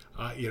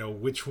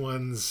 Which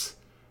ones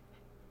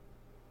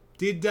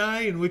did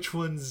die and which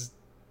ones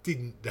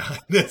didn't die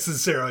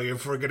necessarily,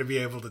 if we're going to be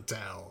able to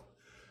tell.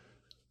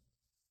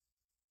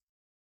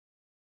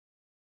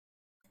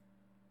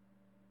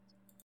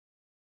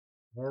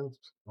 Well,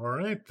 all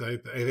right, I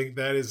think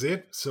that is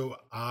it. So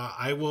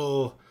I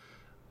will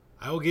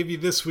give you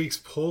this week's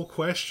poll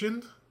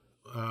question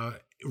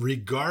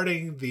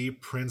regarding the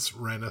Prince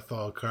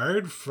Renathal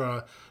card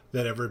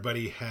that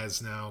everybody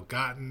has now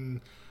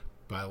gotten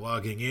by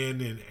logging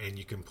in, and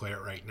you can play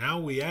it right now.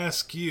 We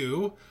ask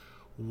you,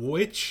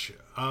 which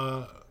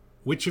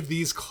of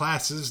these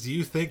classes do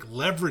you think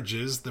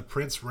leverages the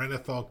Prince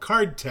Renathal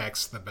card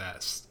text the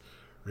best?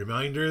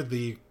 Reminder,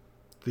 the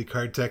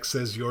card text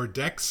says your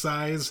deck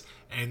size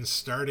and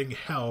starting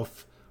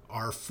health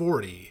are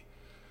 40.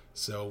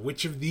 So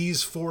which of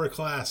these 4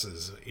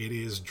 classes? It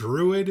is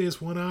Druid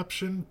is one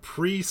option,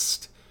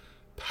 Priest,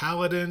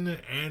 Paladin,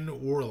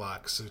 and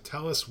Warlock. So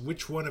tell us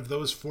which one of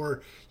those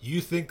 4 you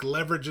think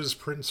leverages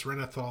Prince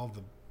Renathal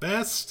the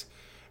best,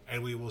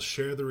 and we will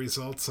share the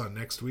results on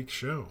next week's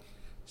show.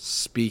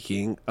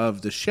 Speaking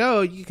of the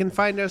show, you can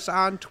find us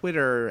on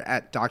Twitter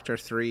at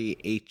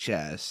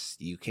Dr3HS.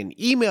 You can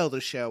email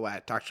the show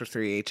at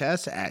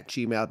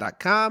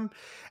Dr3HS@gmail.com.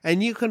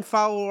 And you can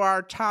follow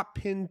our top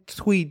pinned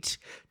tweet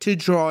to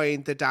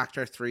join the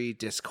Dr. 3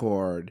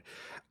 Discord.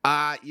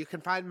 You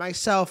can find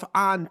myself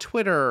on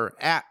Twitter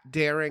at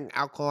Daring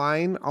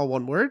Alkaline, all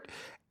one word.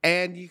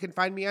 And you can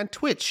find me on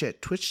Twitch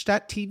at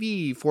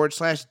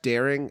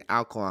twitch.tv/Daring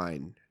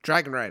Alkaline.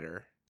 Dragon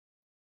Rider.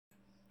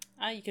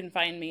 You can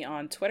find me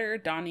on Twitter,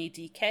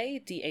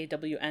 DonnieDK,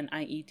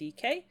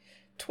 DAWNIEDK,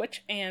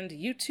 Twitch and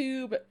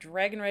YouTube,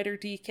 Dragon Rider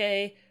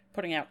DK,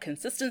 putting out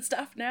consistent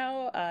stuff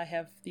now. I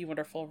have the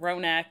wonderful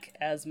Ronak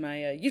as my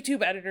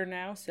YouTube editor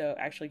now, so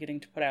actually getting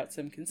to put out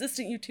some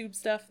consistent YouTube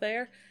stuff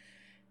there.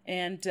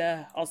 And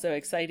also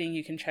exciting,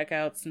 you can check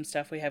out some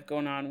stuff we have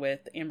going on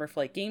with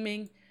Amberflight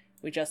Gaming.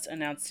 We just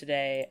announced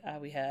today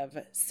we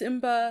have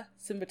Simba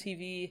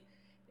TV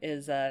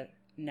is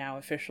now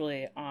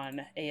officially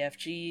on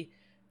AFG.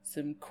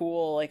 A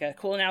cool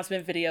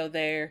announcement video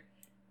there,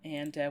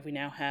 and we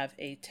now have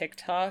a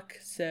TikTok,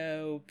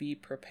 so be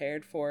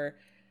prepared for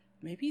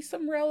maybe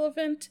some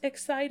relevant,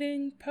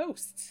 exciting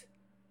posts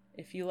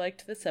if you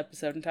liked this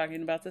episode and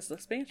talking about this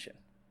expansion.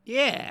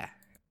 Yeah.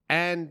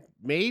 And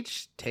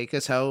Mage, take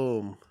us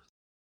home.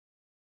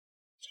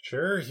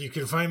 Sure, you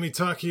can find me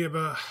talking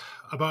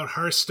about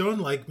Hearthstone,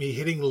 like me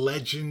hitting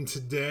Legend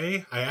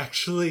today. I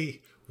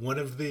actually one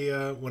of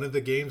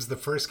the games, the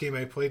first game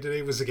I played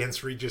today was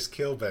against Regis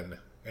Kilbin.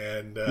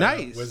 And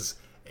nice. Was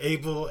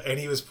able, and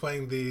he was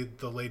playing the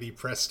Lady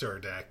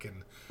Prestor deck,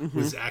 and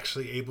was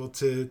actually able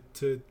to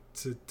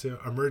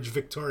emerge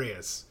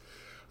victorious.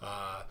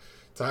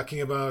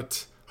 Talking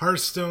about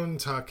Hearthstone,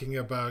 talking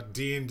about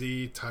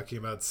D&D, talking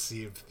about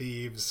Sea of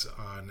Thieves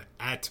on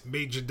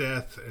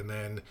 @Magedeath, and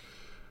then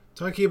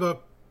talking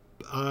about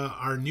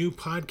our new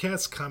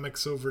podcast,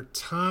 Comics Over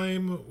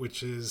Time,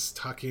 which is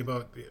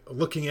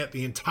looking at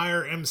the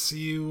entire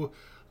MCU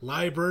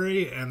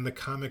library and the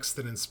comics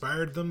that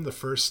inspired them. The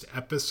first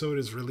episode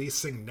is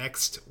releasing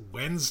next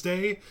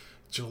Wednesday,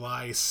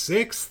 July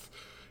 6th.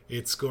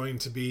 It's going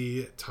to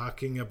be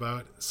talking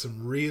about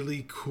some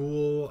really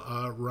cool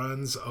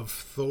runs of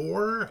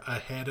Thor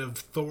ahead of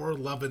Thor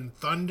Love and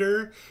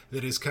Thunder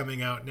that is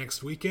coming out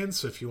next weekend.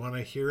 So if you want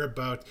to hear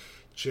about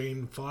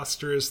Jane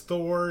Foster as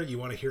Thor, you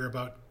want to hear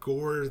about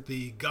Gore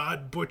the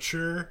God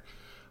Butcher,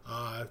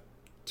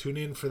 tune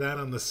in for that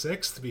on the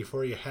 6th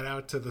before you head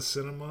out to the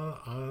cinema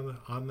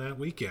on that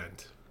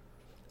weekend.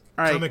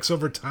 All right. Comics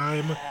Over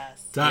Time.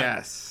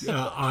 Yes.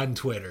 On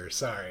Twitter.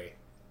 Sorry.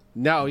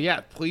 No,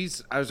 yeah,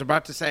 please. I was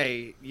about to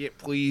say,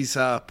 please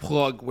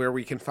plug where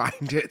we can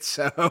find it.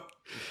 So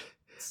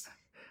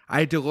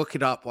I had to look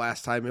it up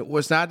last time. It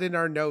was not in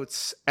our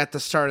notes at the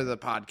start of the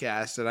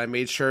podcast, and I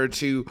made sure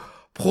to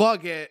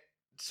plug it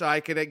so I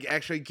could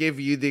actually give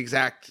you the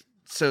exact,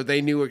 so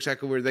they knew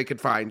exactly where they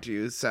could find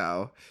you.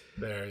 So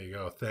there you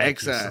go.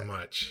 Thank you so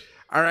much.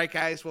 All right,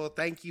 guys. Well,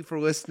 thank you for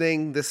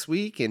listening this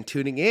week and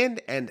tuning in.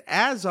 And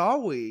as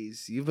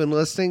always, you've been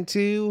listening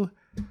to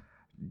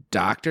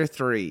Dr.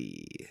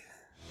 3.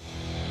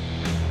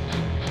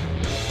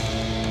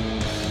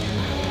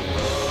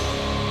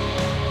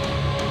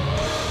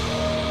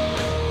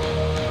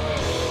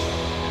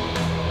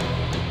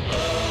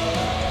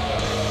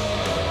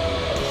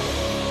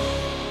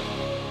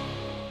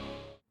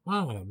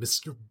 Wow,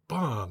 Mr.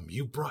 Bomb,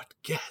 you brought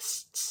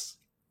guests.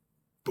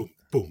 Boom,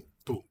 boom.